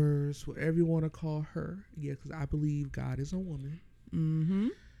universe, whatever you want to call her. Yeah, because I believe God is a woman. Mm-hmm.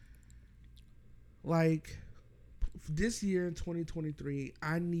 Like, this year in 2023,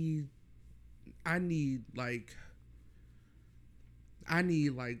 I need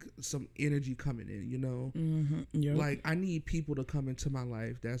some energy coming in, you know? Mm-hmm. Yep. Like, I need people to come into my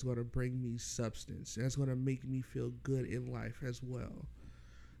life that's going to bring me substance. That's going to make me feel good in life as well.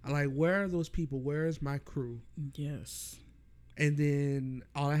 Like, where are those people? Where is my crew? Yes. And then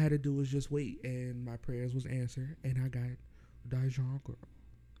all I had to do was just wait, and my prayers was answered, and I got Dijon, girl.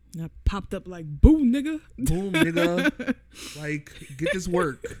 And I popped up like, boom, nigga. Boom, nigga. Like, get this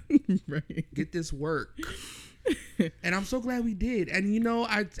work. Right. Get this work. And I'm so glad we did. And, you know,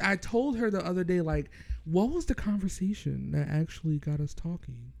 I told her the other day, like, what was the conversation that actually got us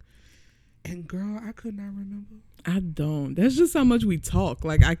talking? And, girl, I could not remember. I don't. That's just how much we talk.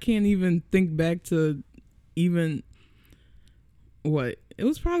 Like, I can't even think back to even what? It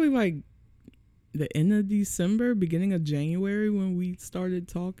was probably like the end of December, beginning of January when we started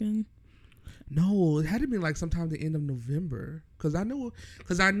talking. No, it had to be like sometime the end of November. Because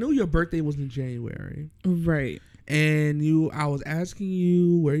I knew your birthday was in January. Right. And I was asking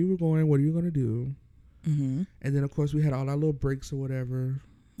you where you were going, what are you going to do? Mm-hmm. And then, of course, we had all our little breaks or whatever.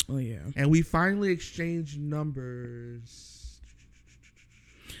 Oh, yeah. And we finally exchanged numbers.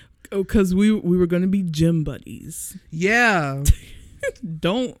 Oh, because we were going to be gym buddies. Yeah.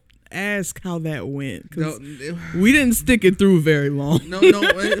 Don't ask how that went. Because we didn't stick it through very long. No.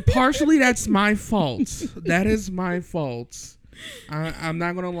 Partially, that's my fault. That is my fault. I'm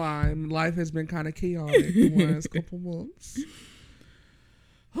not going to lie. Life has been kind of chaotic the last couple months.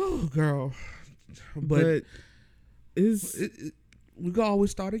 Oh, girl. But we can always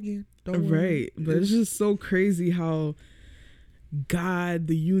start again. Don't worry. Right. But it's just so crazy how God,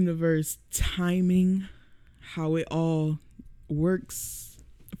 the universe, timing, how it all works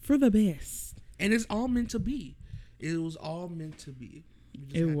for the best. And it's all meant to be. It was all meant to be.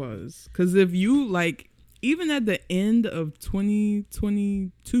 It was. Because if you, like, even at the end of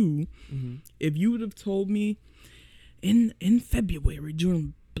 2022, mm-hmm. if you would have told me in February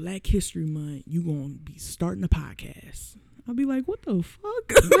during Black History Month, you going to be starting a podcast, I'll be like, what the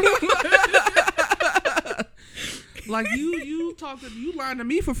fuck? Like, you lying to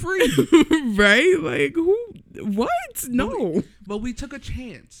me for free. Right? Like, who? What? No. But we took a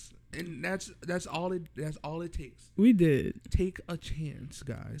chance. And that's all it takes. We did. Take a chance,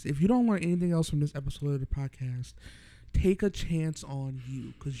 guys. If you don't learn anything else from this episode of the podcast, take a chance on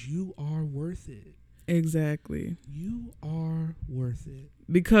you, because you are worth it. Exactly. You are worth it.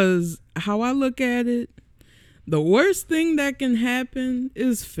 Because how I look at it, the worst thing that can happen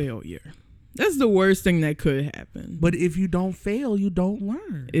is failure. That's the worst thing that could happen. But if you don't fail, you don't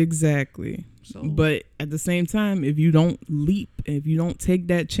learn. Exactly. So, but at the same time, if you don't leap, if you don't take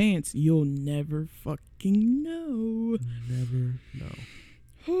that chance, you'll never fucking know. Never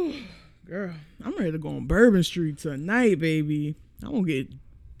know. Girl, I'm ready to go on Bourbon Street tonight, baby. I'm gonna get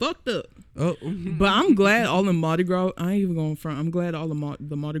fucked up. Oh, But I'm glad all the Mardi Gras, I ain't even going front. I'm glad all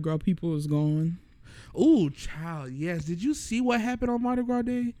the Mardi Gras people is gone. ooh, child, yes. Did you see what happened on Mardi Gras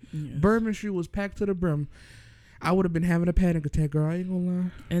Day? Yes. Bourbon Street was packed to the brim. I would have been having a panic attack, girl. I ain't gonna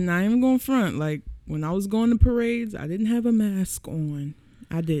lie. And I ain't even going front. Like, when I was going to parades, I didn't have a mask on.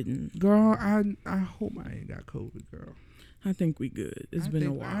 I didn't. Girl, I hope I ain't got COVID, girl. I think we good. It's been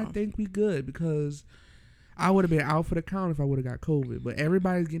a while. I think we good because I would have been out for the count if I would have got COVID. But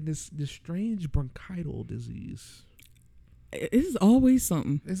everybody's getting this strange bronchital disease. It's always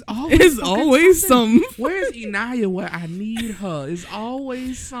something. It's always something. Where's Inaya? Where I need her. It's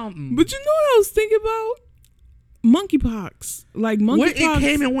always something. But you know what I was thinking about? Monkeypox. Like monkeypox. It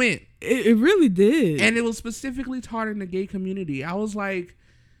came and went. It really did. And it was specifically targeting the gay community. I was like,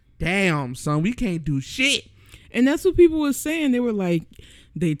 damn, son, we can't do shit. And that's what people were saying. They were like,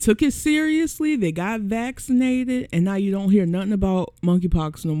 they took it seriously. They got vaccinated. And now you don't hear nothing about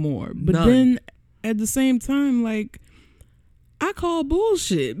monkeypox no more. But then at the same time, like, I call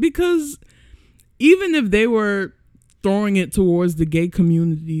bullshit. Because even if they were throwing it towards the gay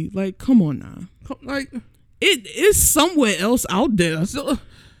community, like, come on now. Like, it is somewhere else out there. So,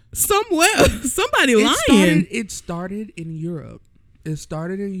 somewhere. Somebody lying. It started in Europe.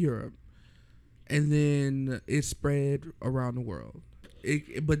 And then it spread around the world.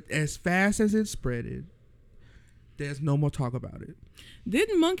 But as fast as it spread, there's no more talk about it.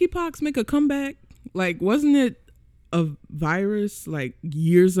 Didn't monkeypox make a comeback? Like, wasn't it a virus like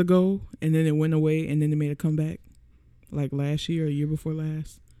years ago, and then it went away, and then it made a comeback? Like last year or year before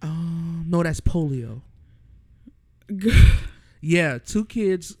last? No, that's polio. Yeah, 2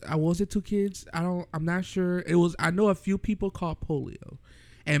 kids. Was it 2 kids? I'm not sure. It was. I know a few people caught polio,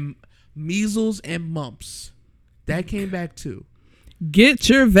 and measles and mumps. That came back too. Get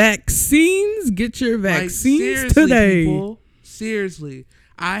your vaccines. Get your vaccines today. People, seriously,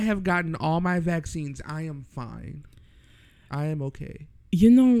 I have gotten all my vaccines. I am fine. I am okay. You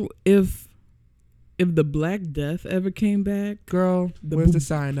know, if the Black Death ever came back, girl, where's the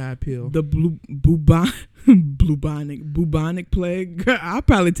cyanide pill? The bubonic plague. Girl, I'll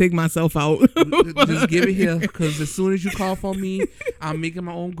probably take myself out. Just give it here, because as soon as you cough on me, I'm making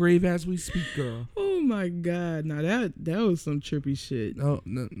my own grave as we speak, girl. Oh my God! Now that was some trippy shit. Oh,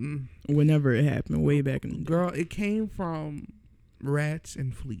 no, whenever it happened, way back in the day. Girl, it came from rats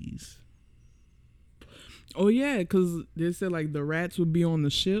and fleas. Oh yeah, because they said like the rats would be on the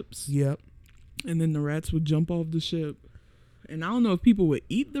ships. Yep. And then the rats would jump off the ship. And I don't know if people would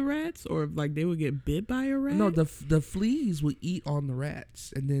eat the rats or if like they would get bit by a rat. No, the fleas would eat on the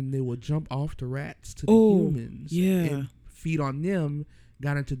rats, and then they would jump off the rats to the humans. Yeah. And feed on them,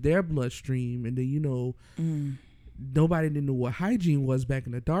 got into their bloodstream, and then nobody didn't know what hygiene was back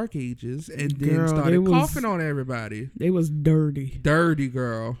in the dark ages, and then started coughing on everybody. They was dirty. Dirty,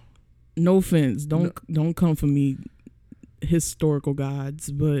 girl. No offense. Don't come for me, historical gods,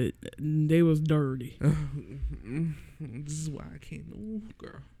 but they was dirty. This is why I can't move,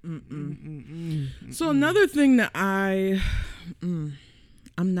 girl. So another thing that I'm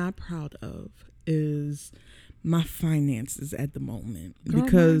not proud of is my finances at the moment. Girl,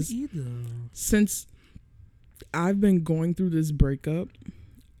 because not either. Since I've been going through this breakup,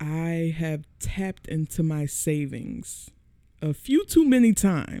 I have tapped into my savings a few too many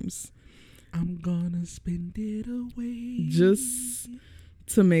times. I'm gonna spend it away just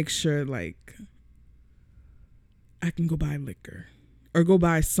to make sure, like, I can go buy liquor or go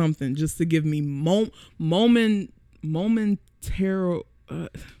buy something just to give me momentary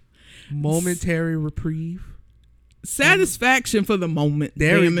reprieve, satisfaction for the moment.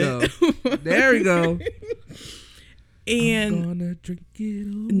 There we go. There we go. And I'm gonna drink it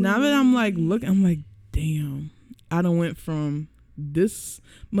away. Now that I'm like, I'm like, damn, I done went from this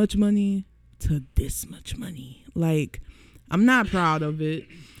much money to this much money. Like, I'm not proud of it.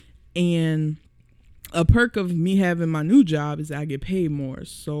 And a perk of me having my new job is I get paid more.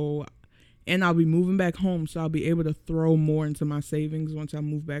 So, and I'll be moving back home, so I'll be able to throw more into my savings once I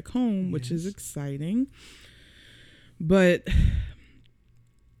move back home, which is exciting. But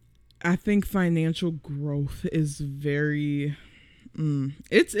I think financial growth is very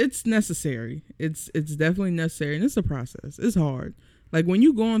it's necessary. It's definitely necessary, and it's a process. It's hard. Like when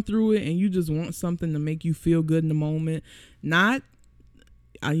you going through it and you just want something to make you feel good in the moment. Not,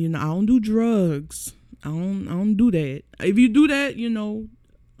 I don't do drugs. I don't do that. If you do that,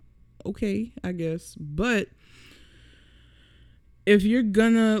 okay, I guess. But if you're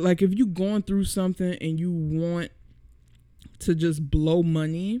if you going through something and you want to just blow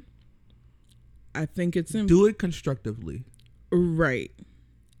money, I think it's do it constructively. Right.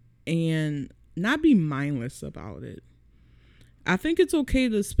 And not be mindless about it. I think it's okay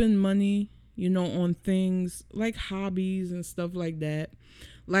to spend money, on things like hobbies and stuff like that.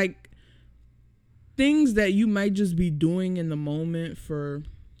 Like things that you might just be doing in the moment for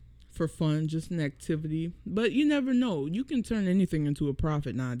fun, just an activity. But you never know. You can turn anything into a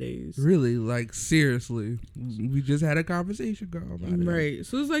profit nowadays. Really? Like, seriously. We just had a conversation, girl, about it. Right.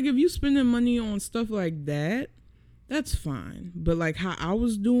 So it's like if you spending money on stuff like that, that's fine. But like how I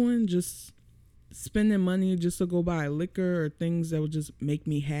was doing, just spending money just to go buy liquor or things that would just make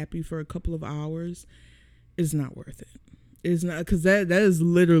me happy for a couple of hours is not worth it. It's not, because that is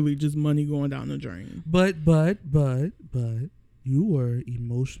literally just money going down the drain. But you were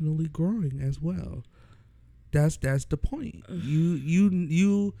emotionally growing as well. That's the point.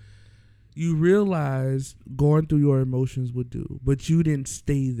 You realize going through your emotions would do, but you didn't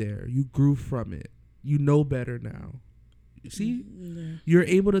stay there. You grew from it. You know better now. See, You're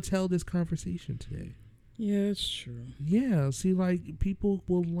able to tell this conversation today. Yeah, it's true. Yeah, see, like, people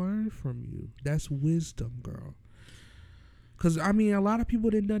will learn from you. That's wisdom, girl. Because, a lot of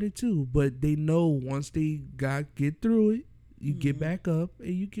people didn't done it too, but they know once they get through it, you get back up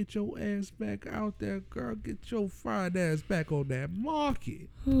and you get your ass back out there, girl. Get your fine ass back on that market.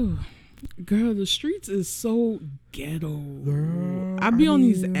 Girl, the streets is so ghetto. Girl, I be on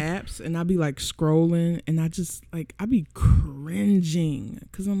these apps and I be like scrolling and I just like, I be cringing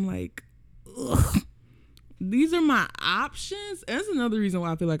because I'm like, ugh, these are my options. And that's another reason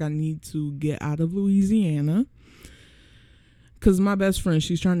why I feel like I need to get out of Louisiana. Because my best friend,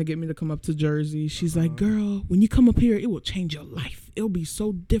 she's trying to get me to come up to Jersey. She's like, girl, when you come up here, it will change your life. It'll be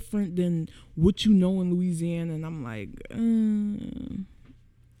so different than what you know in Louisiana. And I'm like,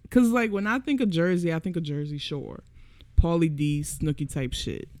 because like when I think of Jersey, I think of Jersey Shore. Pauly D, Snooki type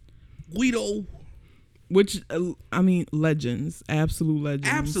shit. Guido. Which, legends. Absolute legends.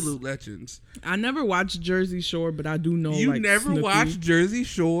 Absolute legends. I never watched Jersey Shore, but I do know You like never Snooki. watched Jersey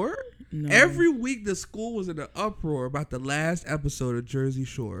Shore? No. Every week the school was in an uproar about the last episode of Jersey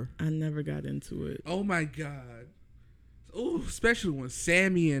Shore. I never got into it. Oh my God. Oh, especially when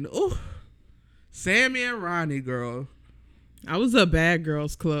Sammy and Ronnie, girl. I was a Bad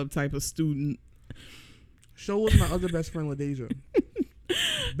Girls Club type of student. Show was my other best friend, LaDeja.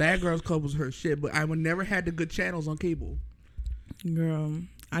 Bad Girls Club was her shit, but I would never had the good channels on cable. Girl,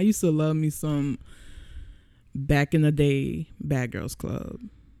 I used to love me some back in the day Bad Girls Club.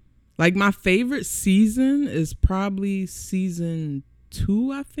 Like my favorite season is probably season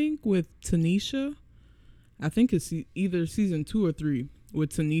 2, I think, with Tanisha. I think it's either season 2 or 3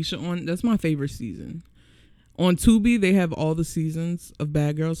 with Tanisha on. That's my favorite season. On Tubi, they have all the seasons of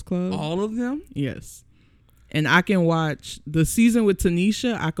Bad Girls Club. All of them? Yes. And I can watch the season with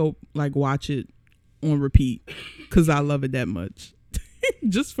Tanisha. I could like watch it on repeat because I love it that much.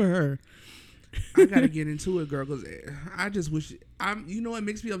 Just for her. I gotta get into it, girl, because I just wish it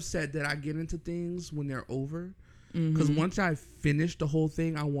makes me upset that I get into things when they're over. Because once I finish the whole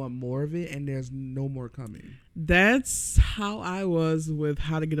thing, I want more of it, and there's no more coming. That's how I was with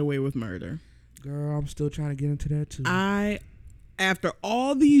How to Get Away with Murder. Girl, I'm still trying to get into that too. After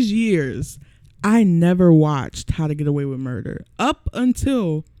all these years, I never watched How to Get Away with Murder up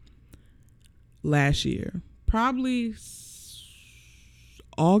until last year, probably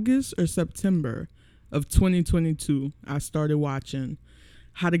August or September of 2022. I started watching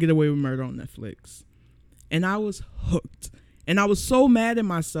How to Get Away with Murder on Netflix, and I was hooked. And I was so mad at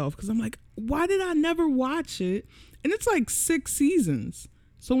myself because I'm like, why did I never watch it? And it's like 6 seasons.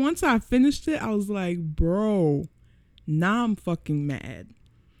 So once I finished it, I was like, bro, now I'm fucking mad.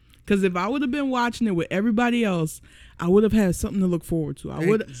 Because if I would have been watching it with everybody else, I would have had something to look forward to.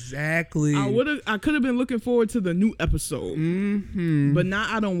 Exactly. I could have been looking forward to the new episode. Mm-hmm. But now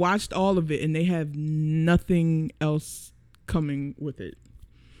I done watched all of it and they have nothing else coming with it.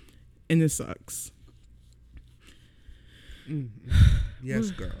 And it sucks. Mm-hmm. Yes,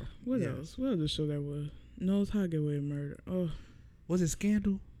 girl. What else? What other show that was? Knows How to Get Away with Murder. Oh. Was it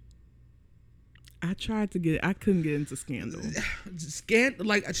Scandal? I couldn't get into Scandal.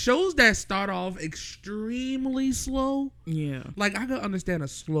 Like shows that start off extremely slow. Yeah. Like I can understand a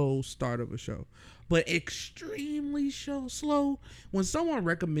slow start of a show, but extremely slow. When someone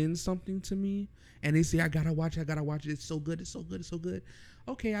recommends something to me and they say I gotta watch it, it's so good.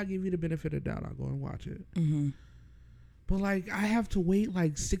 Okay, I'll give you the benefit of the doubt. I'll go and watch it. Mm-hmm. But like I have to wait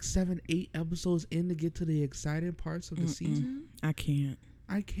like 6, 7, 8 episodes in to get to the exciting parts of the season. I can't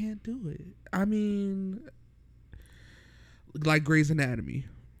do it. I mean, like Grey's Anatomy.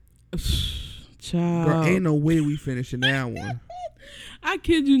 Child. Girl, ain't no way we finishing that one. I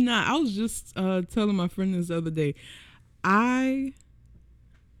kid you not. I was just telling my friend this other day.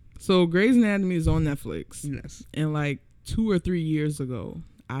 So Grey's Anatomy is on Netflix. Yes. And like 2 or 3 years ago,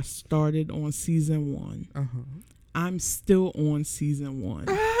 I started on season 1. Uh-huh. I'm still on season 1.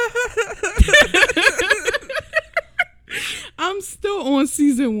 I'm still on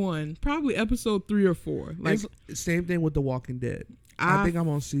season 1, probably episode 3 or 4. Like it's same thing with The Walking Dead. I think I'm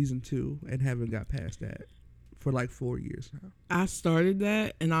on season 2 and haven't got past that for like 4 years now. I started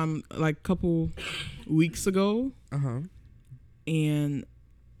that, and I'm like a couple weeks ago. And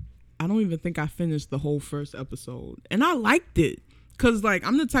I don't even think I finished the whole first episode, and I liked it because like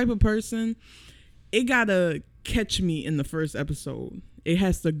I'm the type of person, it gotta catch me in the first episode. It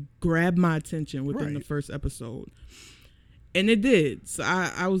has to grab my attention within the first episode. And it did. So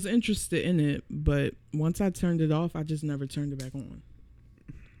I was interested in it, but once I turned it off, I just never turned it back on.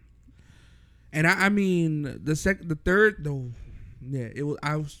 And I mean, the third, no, yeah, it was.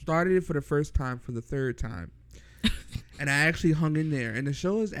 I started it for the first time for the third time, and I actually hung in there. And the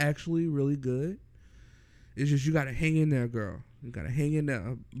show is actually really good. It's just you gotta hang in there, girl. You gotta hang in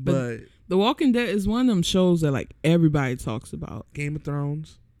there. But The Walking Dead is one of them shows that like everybody talks about. Game of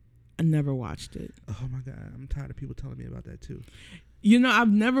Thrones. I never watched it. Oh my God, I'm tired of people telling me about that too. You know,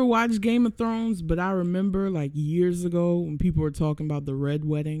 I've never watched Game of Thrones, but I remember like years ago when people were talking about the Red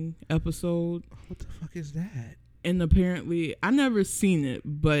Wedding episode. What the fuck is that? And apparently, I never seen it,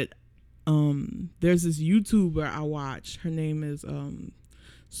 but there's this YouTuber I watch. Her name is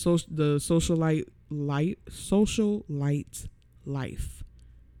Social Light Life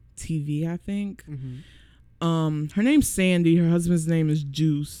TV, I think. Mm-hmm. Her name's Sandy. Her husband's name is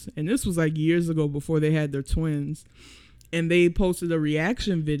Juice. And this was like years ago before they had their twins. And they posted a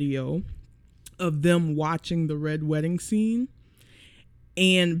reaction video of them watching the Red Wedding scene.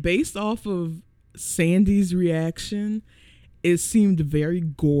 And based off of Sandy's reaction, it seemed very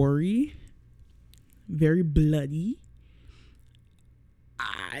gory, very bloody.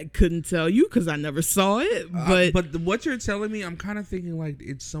 I couldn't tell you because I never saw it. But what you're telling me, I'm kind of thinking like,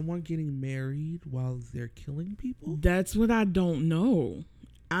 it's someone getting married while they're killing people? That's what I don't know.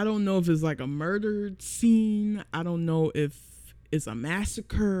 I don't know if it's like a murdered scene. I don't know if it's a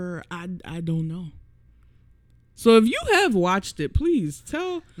massacre. I don't know. So if you have watched it, please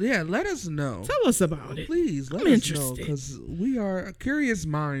let us know. Tell us about it. Please let us know, because we are curious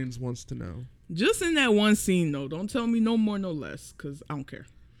minds wants to know. Just in that one scene, though. Don't tell me no more, no less, because I don't care.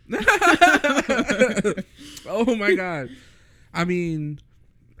 Oh my God. I mean,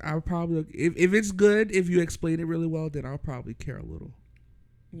 I'll probably, if it's good, if you explain it really well, then I'll probably care a little.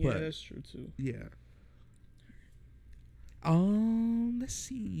 Yeah, that's true too. Yeah. Let's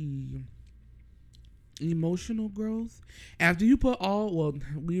see. Emotional growth. After you put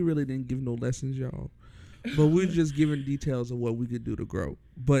we really didn't give no lessons, y'all. But we're just giving details of what we could do to grow.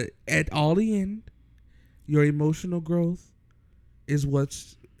 But at all the end, your emotional growth is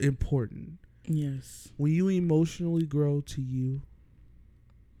what's important. Yes. When you emotionally grow to you,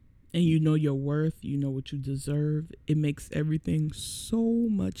 and you know your worth, you know what you deserve, it makes everything so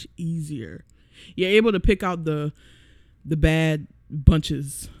much easier. You're able to pick out the bad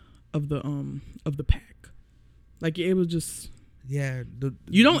bunches of the pack. Like you're able to just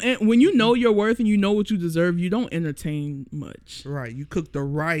you don't, when you know your worth and you know what you deserve, you don't entertain much. Right. You cook the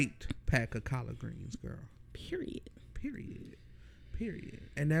right pack of collard greens, girl. Period.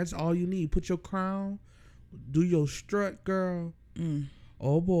 And that's all you need. Put your crown, do your strut, girl.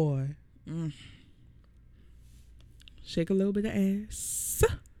 Oh boy. Shake a little bit of ass.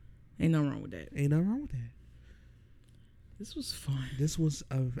 Ain't nothing wrong with that. This was fun. This was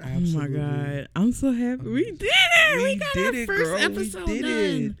absolutely. Oh my God. I'm so happy. We did it. We got our first episode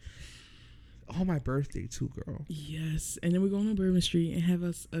done. On my birthday too, girl. Yes. And then we're going on Bourbon Street and have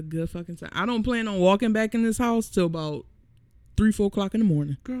us a good fucking time. I don't plan on walking back in this house till about 3-4 o'clock in the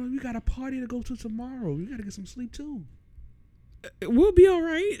morning. Girl, we got a party to go to tomorrow. We got to get some sleep too. We'll be all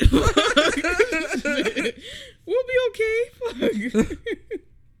right. We'll be okay.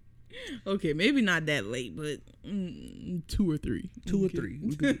 Okay, maybe not that late, but 2 or 3. 2 or 3.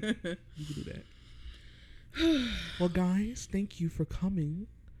 We could do that. Well, guys, thank you for coming.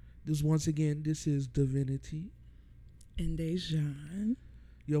 This is Divinity. And Dejan.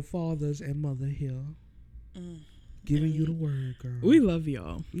 Your fathers and mother here. Giving you the word, girl. We love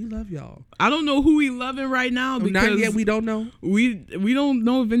y'all. We love y'all. I don't know who we loving right now because not yet. We don't know. We don't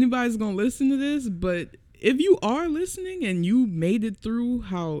know if anybody's gonna listen to this, but if you are listening and you made it through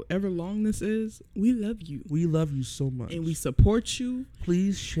however long this is, we love you. We love you so much. And we support you.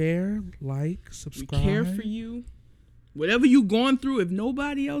 Please share, like, subscribe. We care for you. Whatever you going through, if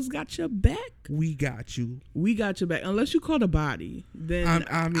nobody else got your back, we got you. We got your back. Unless you call a body, then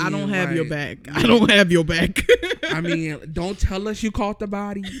I mean, I don't have your back. I don't have your back. I mean, don't tell us you caught the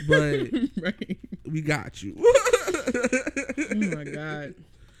body, but right. We got you. Oh my God.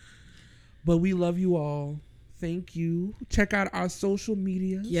 But we love you all. Thank you. Check out our social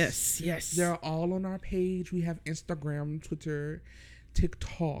medias. Yes. They're all on our page. We have Instagram, Twitter,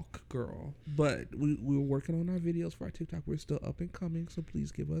 TikTok, girl. But we're working on our videos for our TikTok. We're still up and coming, so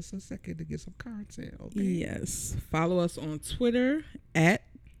please give us a second to get some content, okay? Yes. Follow us on Twitter at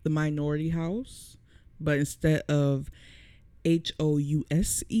The Minority House. But instead of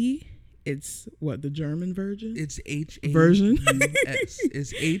HOUSE, it's what, the German version? It's HAUS. Version?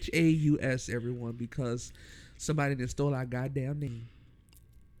 It's HAUS, everyone, because somebody that stole our goddamn name.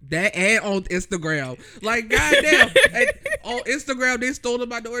 That and on Instagram. Like, goddamn. On Instagram, they stole the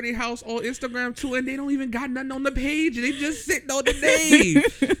Minority House on Instagram too, and they don't even got nothing on the page. They just sitting on the name.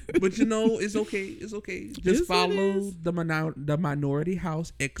 But you know, it's okay. It's okay. Just follow the Minority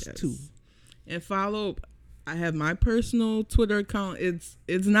House X2. Yes. And follow, I have my personal Twitter account. It's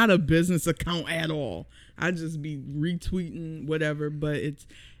not a business account at all. I just be retweeting whatever, but it's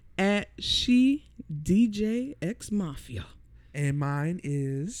at She DJ X Mafia. And mine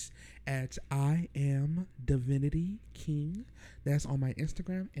is at I Am Divinity King. That's on my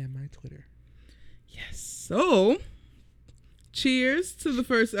Instagram and my Twitter. Yes. So, cheers to the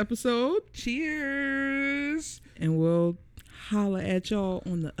first episode. Cheers. And we'll holla at y'all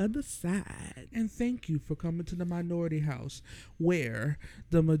on the other side. And thank you for coming to the Minority House, where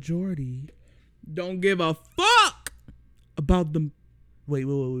the majority don't give a fuck about them. Wait,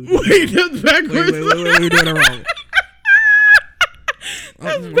 that's backwards. Wait, we're doing it wrong.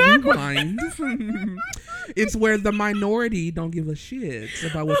 That's backwards. It's where the minority don't give a shit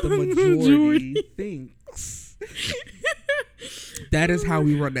about what the majority thinks. That is how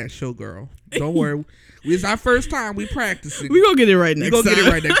we run that show, girl. Don't worry. It's our first time. We practicing. We gonna get it right next time. We gonna get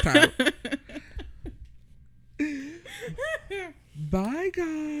it right next time. Bye,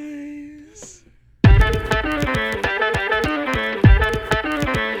 guys.